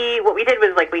 So what we did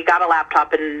was like we got a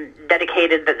laptop and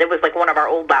dedicated that. It was like one of our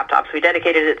old laptops. We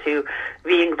dedicated it to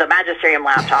being the Magisterium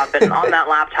laptop, and on that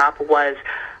laptop was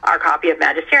our copy of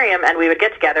Magisterium, and we would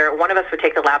get together. One of us would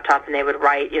take the laptop, and they would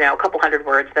write, a couple hundred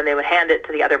words. Then they would hand it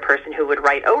to the other person, who would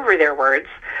write over their words,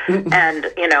 and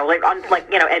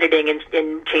editing and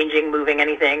changing, moving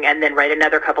anything, and then write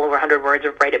another couple of hundred words,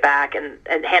 or write it back and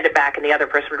hand it back, and the other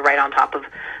person would write on top of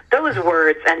those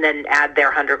words, and then add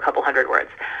their couple hundred words.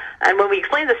 And when we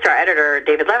explained this to our editor,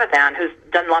 David Levithan, who's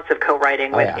done lots of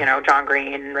co-writing with, John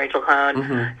Green, Rachel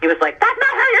Cohn, he was like, "That's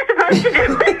not how you're supposed to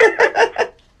do."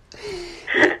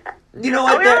 You know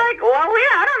what? We were like, well,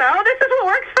 I don't know. This is what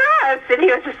works for us. And he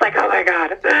was just like, oh, my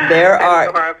God. I'm so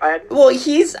horrified. Well,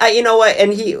 he's, you know what,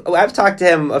 and I've talked to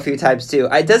him a few times, too.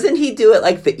 Doesn't he do it,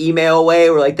 like, the email way,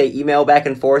 where, like, they email back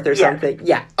and forth or something?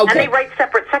 Yeah, okay. And they write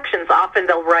separate sections. Often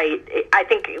they'll write, I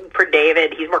think for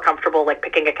David, he's more comfortable, like,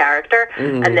 picking a character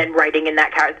and then writing in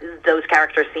those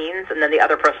character scenes, and then the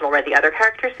other person will write the other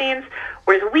character scenes.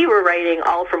 Whereas we were writing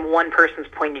all from one person's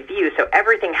point of view, so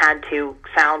everything had to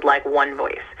sound like one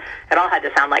voice. It all had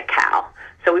to sound like Cal.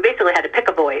 So we basically had to pick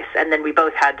a voice, and then we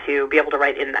both had to be able to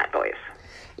write in that voice.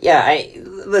 Yeah,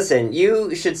 listen,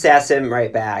 you should sass him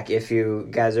right back if you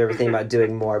guys are ever thinking about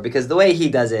doing more, because the way he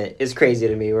does it is crazy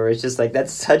to me, where it's just like,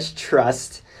 that's such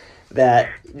trust that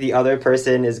the other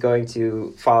person is going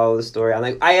to follow the story. I'm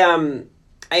like,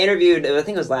 I interviewed, I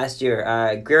think it was last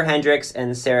year, Greer Hendricks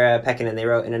and Sarah Pekinen. They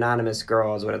wrote An Anonymous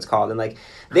Girl is what it's called. And, like,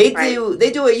 they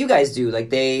do what you guys do. Like,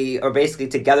 they are basically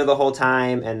together the whole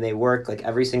time, and they work, like,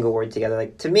 every single word together.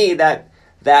 Like, to me, that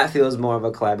feels more of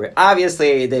a collaboration.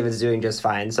 Obviously, David's doing just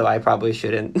fine, so I probably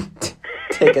shouldn't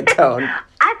take a tone.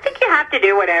 I think you have to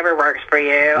do whatever works for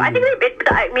you. I think,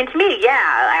 to me,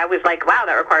 I was like, wow,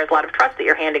 that requires a lot of trust that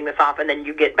you're handing this off, and then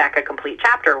you get back a complete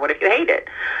chapter. What if you hate it,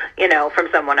 from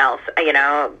someone else, but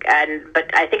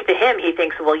I think to him, he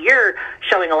thinks, well, you're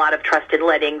showing a lot of trust in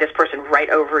letting this person write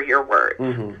over your words.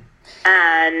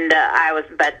 And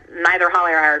but neither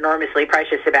Holly or I are enormously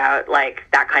precious about, like,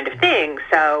 that kind of thing,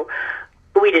 so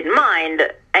we didn't mind,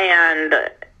 and,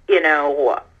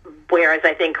 whereas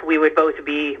I think we would both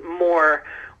be more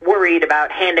worried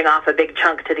about handing off a big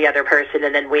chunk to the other person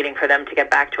and then waiting for them to get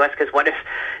back to us, because what if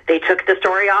they took the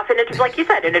story off and it's, like you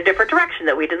said, in a different direction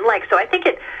that we didn't like. So I think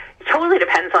it totally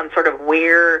depends on sort of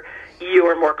where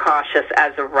you're more cautious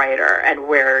as a writer and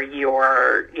where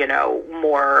you're,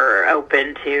 more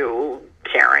open to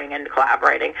sharing and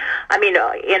collaborating. I mean,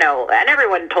 and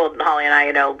everyone told Holly and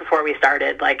I, before we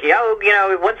started, like,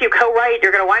 once you co-write,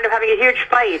 you're going to wind up having a huge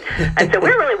fight. And so we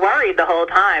were really worried the whole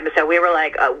time. So we were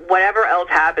like, whatever else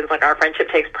happens, like, our friendship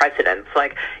takes precedence.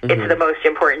 Like, it's the most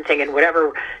important thing, and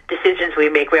whatever decisions we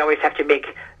make, we always have to make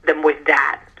them with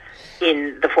that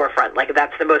in the forefront. Like,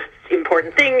 that's the most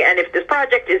important thing, and if this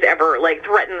project is ever, like,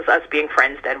 threatens us being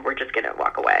friends, then we're just going to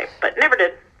walk away. But never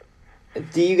did.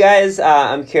 Do you guys,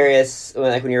 I'm curious,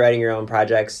 when you're writing your own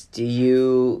projects, do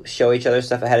you show each other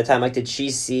stuff ahead of time? Like, did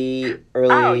she see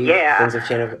early things of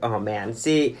Chain of... Oh, man.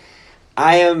 See,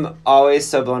 I am always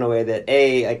so blown away that,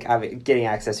 getting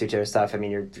access to each other's stuff, I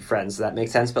mean, you're friends, so that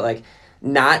makes sense, but, like,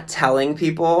 not telling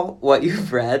people what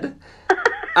you've read...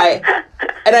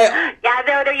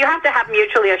 No, you have to have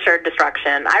mutually assured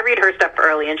destruction. I read her stuff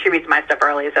early, and she reads my stuff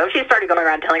early. So if she started going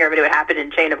around telling everybody what happened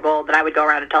in Chain of Gold, then I would go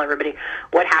around and tell everybody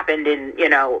what happened in,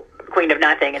 Queen of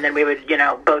Nothing, and then we would,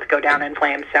 both go down in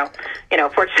flames. So,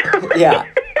 fortunately. Yeah.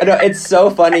 No, it's so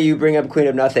funny you bring up Queen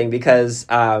of Nothing because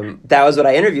that was what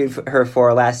I interviewed her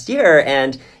for last year,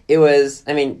 and it was,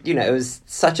 it was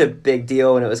such a big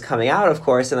deal when it was coming out, of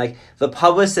course, and, like, the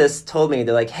publicist told me,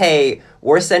 they're like, hey,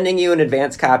 we're sending you an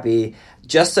advance copy,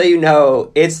 just so you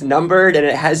know, it's numbered and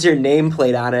it has your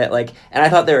nameplate on it, like, and I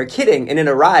thought they were kidding, and it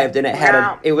arrived, and it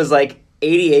had, it was, like,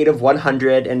 88 of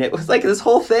 100, and it was, like, this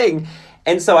whole thing,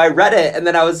 and so I read it, and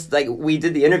then I was, like, we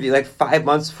did the interview, like, 5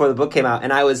 months before the book came out,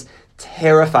 and I was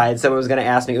terrified someone was going to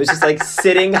ask me. It was just, like,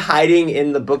 sitting, hiding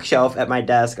in the bookshelf at my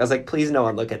desk. I was like, please no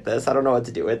one look at this. I don't know what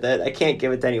to do with it. I can't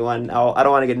give it to anyone. I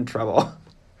don't want to get in trouble.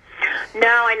 No,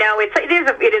 I know.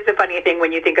 It is a funny thing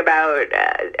when you think about,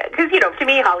 because, to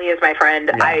me, Holly is my friend.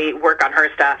 Yeah. I work on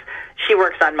her stuff. She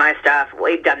works on my stuff.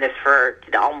 We've done this for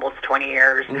almost 20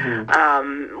 years. Mm-hmm.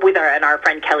 And our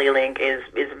friend Kelly Link is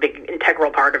a big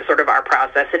integral part of sort of our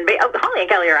process. And Holly and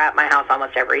Kelly are at my house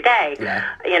almost every day. Yeah.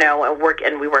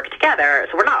 And we work together.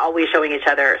 So we're not always showing each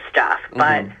other stuff,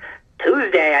 but. Mm-hmm.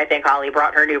 Tuesday, I think Holly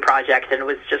brought her new project and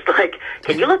was just like,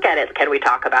 can you look at it? Can we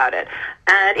talk about it?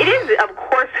 And it is, of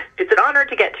course, it's an honor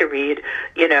to get to read,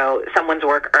 someone's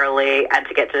work early and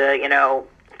to get to,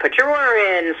 put your oar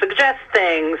in, suggest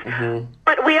things. Mm-hmm.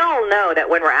 But we all know that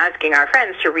when we're asking our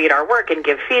friends to read our work and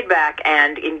give feedback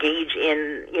and engage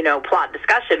in, plot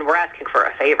discussion, we're asking for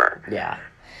a favor. Yeah.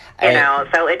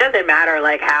 So it doesn't matter,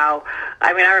 like, how, I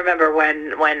remember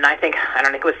when I think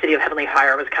it was City of Heavenly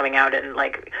Fire was coming out, and,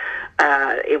 like,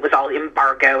 it was all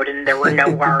embargoed, and there were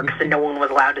no works, and no one was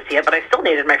allowed to see it, but I still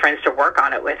needed my friends to work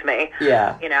on it with me.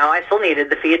 Yeah. I still needed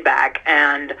the feedback,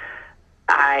 and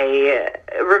I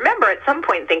remember at some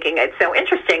point thinking, it's so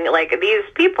interesting, like, these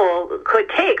people could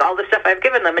take all the stuff I've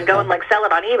given them and go and, like, sell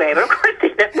it on eBay, but of course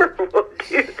they never will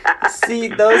do that. See,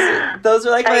 those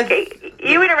are, like,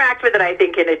 you interact with it, I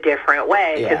think, in a different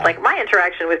way, because, like, my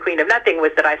interaction with Queen of Nothing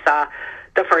was that I saw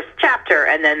the first chapter,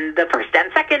 and then the first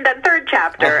and second and third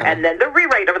chapter, and then the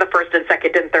rewrite of the first and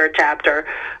second and third chapter,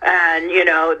 and,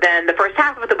 then the first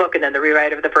half of the book, and then the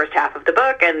rewrite of the first half of the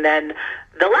book, and then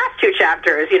the last two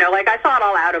chapters, like, I saw it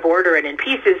all out of order and in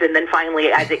pieces, and then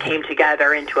finally as it came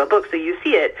together into a book, so you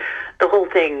see it, the whole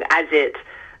thing, as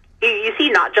you see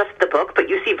not just the book, but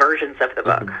you see versions of the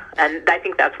book, and I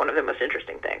think that's one of the most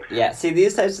interesting things. Yeah, see,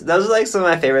 those are, like, some of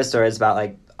my favorite stories about,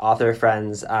 like, author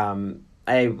friends.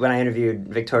 When I interviewed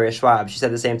Victoria Schwab, she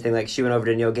said the same thing. Like, she went over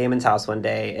to Neil Gaiman's house one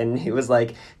day, and he was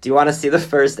like, do you want to see the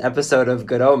first episode of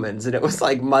Good Omens? And it was,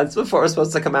 like, months before it was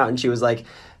supposed to come out, and she was like,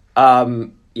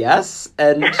 yes.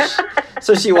 And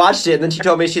so she watched it, and then she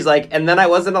told me, she's like, and then I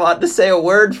wasn't allowed to say a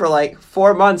word for, like,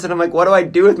 4 months, and I'm like, what do I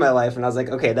do with my life? And I was like,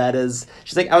 okay,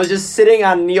 she's like, I was just sitting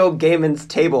on Neil Gaiman's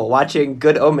table watching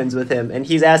Good Omens with him, and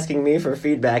he's asking me for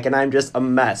feedback, and I'm just a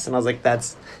mess. And I was like,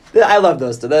 I love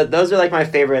those. Those are, like, my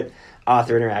favorite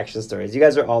author interaction stories. You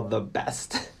guys are all the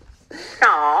best.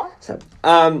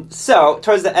 Aww. So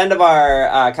towards the end of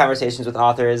our conversations with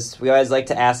authors, we always like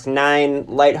to ask 9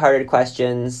 lighthearted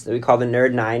questions that we call the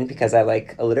Nerd 9 because I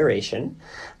like alliteration.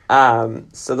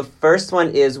 So the first one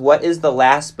is, what is the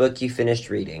last book you finished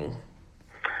reading?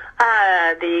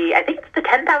 I think it's the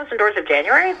 10,000 Doors of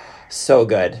January. So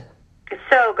good. It's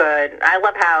so good. I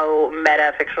love how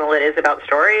meta-fictional it is about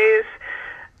stories.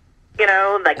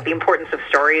 Like the importance of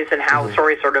stories and how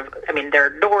stories sort of, there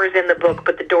are doors in the book,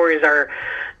 but the doors are,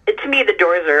 to me,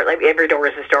 like, every door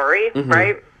is a story,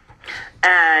 right?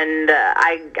 And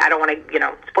I don't want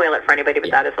to, spoil it for anybody,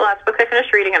 but that is the last book I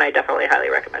finished reading, and I definitely highly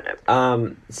recommend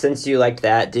it. Since you liked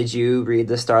that, did you read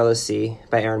The Starless Sea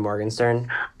by Aaron Morgenstern?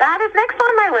 That is next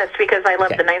on my list because I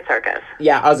love The Night Circus.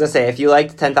 Yeah, I was going to say, if you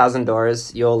liked 10,000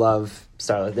 Doors, you'll love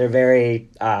So they're very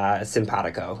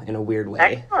simpatico in a weird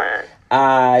way.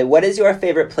 Excellent. What is your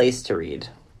favorite place to read?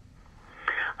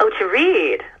 Oh, to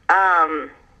read?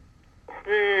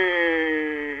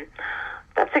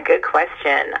 That's a good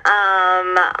question.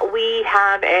 We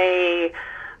have a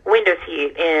window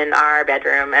seat in our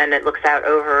bedroom, and it looks out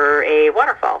over a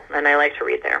waterfall, and I like to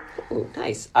read there. Ooh,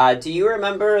 nice. Do you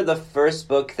remember the first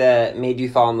book that made you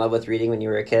fall in love with reading when you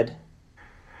were a kid?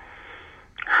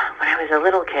 When I was a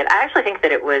little kid, I actually think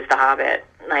that it was The Hobbit.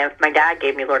 My dad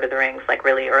gave me Lord of the Rings, like,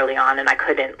 really early on, and I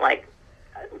couldn't, like,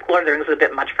 Lord of the Rings was a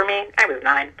bit much for me. I was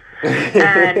 9.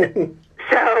 And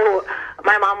so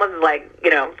my mom was like,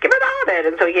 give me The Hobbit.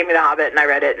 And so he gave me The Hobbit, and I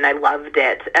read it, and I loved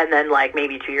it. And then, like,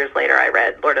 maybe 2 years later, I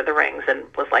read Lord of the Rings and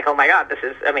was like, oh, my God, this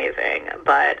is amazing.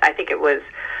 But I think it was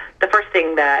the first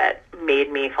thing that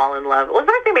made me fall in love. Well, the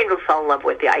first thing that made me fall in love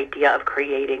with the idea of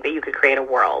creating, that you could create a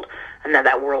world, and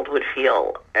that world would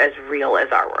feel as real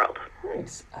as our world.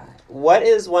 Nice. What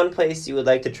is one place you would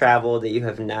like to travel that you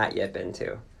have not yet been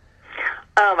to?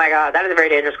 Oh, my God. That is a very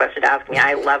dangerous question to ask me.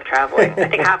 I love traveling. I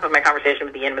think half of my conversation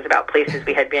with Ian was about places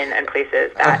we had been and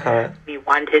places that we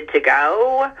wanted to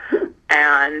go.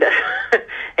 And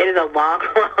it is a long,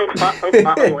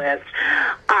 long list.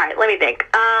 All right, let me think.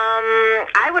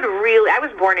 I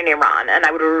was born in Iran, and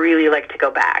I would really like to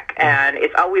go back. And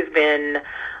it's always been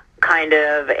kind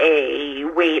of a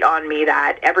weight on me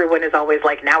that everyone is always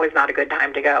like, now is not a good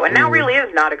time to go. And now really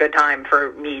is not a good time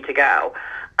for me to go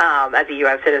as a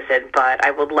U.S. citizen. But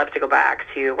I would love to go back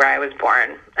to where I was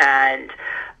born and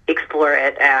explore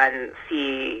it and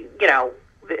see, Iran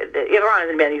is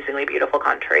an amazingly beautiful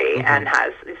country and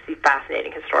has these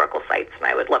fascinating historical sites, and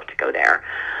I would love to go there.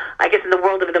 I guess in the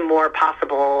world of the more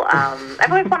possible, I've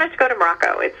always wanted to go to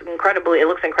Morocco. It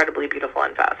looks incredibly beautiful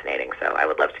and fascinating, so I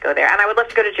would love to go there. And I would love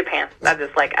to go to Japan. That is,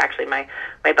 like, actually my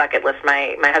bucket list.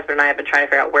 My husband and I have been trying to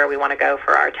figure out where we want to go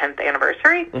for our 10th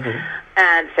anniversary,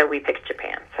 and so we picked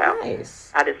Japan. So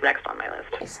nice. That is next on my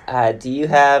list. Nice. Do you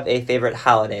have a favorite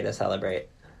holiday to celebrate?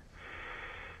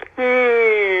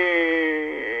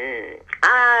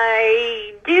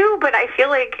 I do, but I feel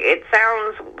like it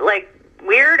sounds like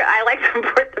weird. I like the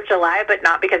 4th of July, but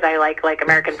not because I like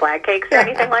American flag cakes or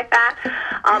anything like that.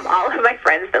 All of my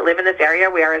friends that live in this area,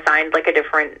 we are assigned like a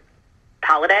different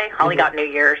holiday. Holly got New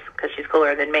Year's because she's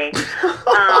cooler than me.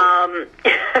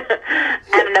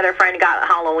 And another friend got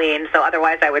Halloween, so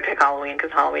otherwise I would pick Halloween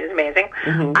because Halloween is amazing.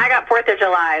 I got 4th of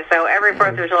July, so every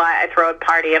 4th of July I throw a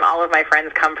party, and all of my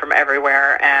friends come from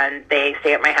everywhere, and they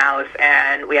stay at my house,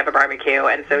 and we have a barbecue.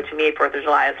 And so to me, 4th of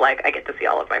July is like I get to see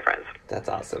all of my friends. That's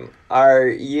awesome. Are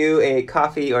you a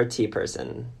coffee or tea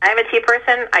person? I'm a tea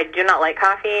person. I do not like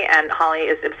coffee, and Holly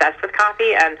is obsessed with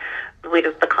coffee, and it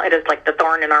is like the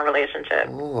thorn in our relationship.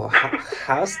 Oh,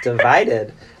 house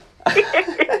divided.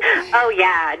 Oh,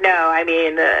 yeah. No, I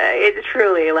mean, it's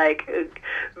truly like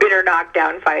bitter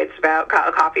knockdown fights about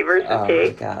coffee versus tea. Oh, my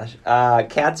gosh.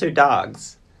 Cats or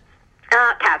dogs?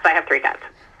 Cats. I have 3 cats.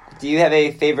 Do you have a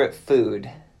favorite food?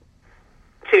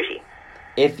 Sushi.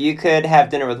 If you could have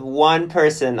dinner with one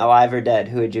person, alive or dead,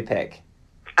 who would you pick?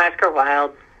 Oscar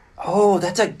Wilde. Oh,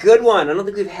 that's a good one. I don't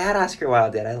think we've had Oscar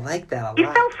Wilde yet. I like that a lot. He's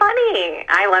so funny.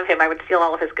 I love him. I would steal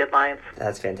all of his good lines.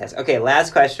 That's fantastic. Okay,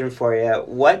 last question for you.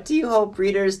 What do you hope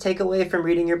readers take away from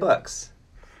reading your books?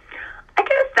 I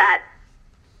guess that,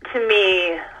 to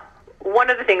me,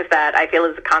 one of the things that I feel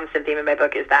is a constant theme in my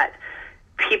book is that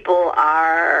people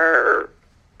are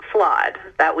flawed,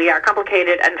 that we are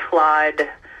complicated and flawed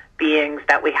beings,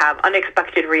 that we have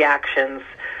unexpected reactions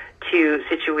to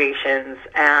situations,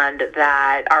 and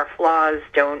that our flaws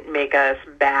don't make us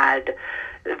bad.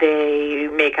 They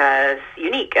make us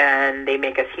unique, and they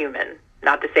make us human.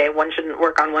 Not to say one shouldn't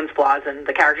work on one's flaws, and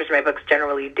the characters in my books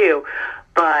generally do,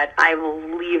 but I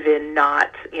believe in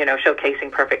not,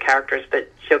 showcasing perfect characters,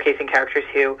 but showcasing characters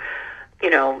who,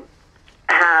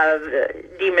 have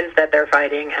demons that they're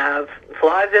fighting, have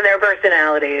flaws in their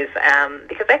personalities,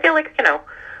 because I feel like,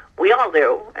 we all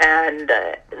do, and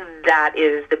that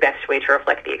is the best way to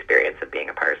reflect the experience of being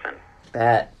a person.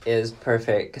 That is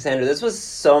perfect. Cassandra, this was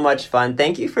so much fun.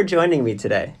 Thank you for joining me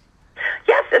today.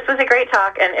 Yes, this was a great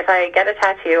talk, and if I get a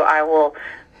tattoo, I will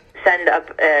send up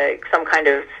some kind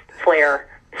of flare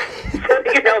so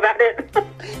that you know about it.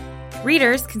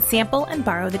 Readers can sample and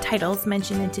borrow the titles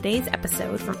mentioned in today's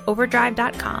episode from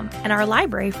Overdrive.com, and our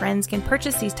library friends can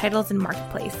purchase these titles in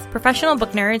Marketplace. Professional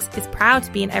Book Nerds is proud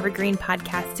to be an Evergreen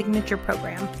Podcast signature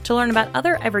program. To learn about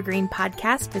other Evergreen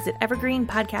podcasts, visit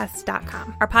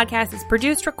evergreenpodcasts.com. Our podcast is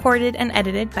produced, recorded, and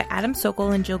edited by Adam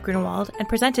Sokol and Jill Grunewald, and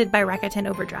presented by Rakuten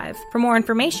Overdrive. For more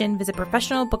information, visit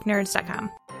professionalbooknerds.com.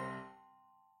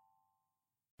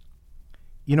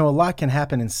 You know, a lot can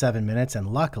happen in 7 minutes, and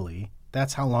luckily,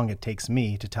 that's how long it takes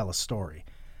me to tell a story.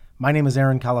 My name is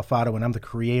Aaron Califato, and I'm the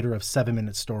creator of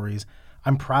 7-Minute Stories.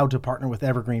 I'm proud to partner with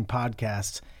Evergreen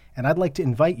Podcasts, and I'd like to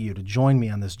invite you to join me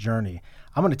on this journey.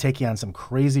 I'm going to take you on some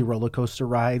crazy roller coaster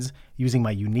rides using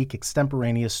my unique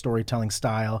extemporaneous storytelling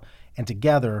style, and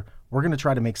together, we're going to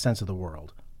try to make sense of the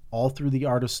world, all through the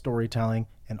art of storytelling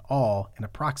and all in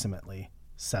approximately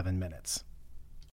 7 minutes.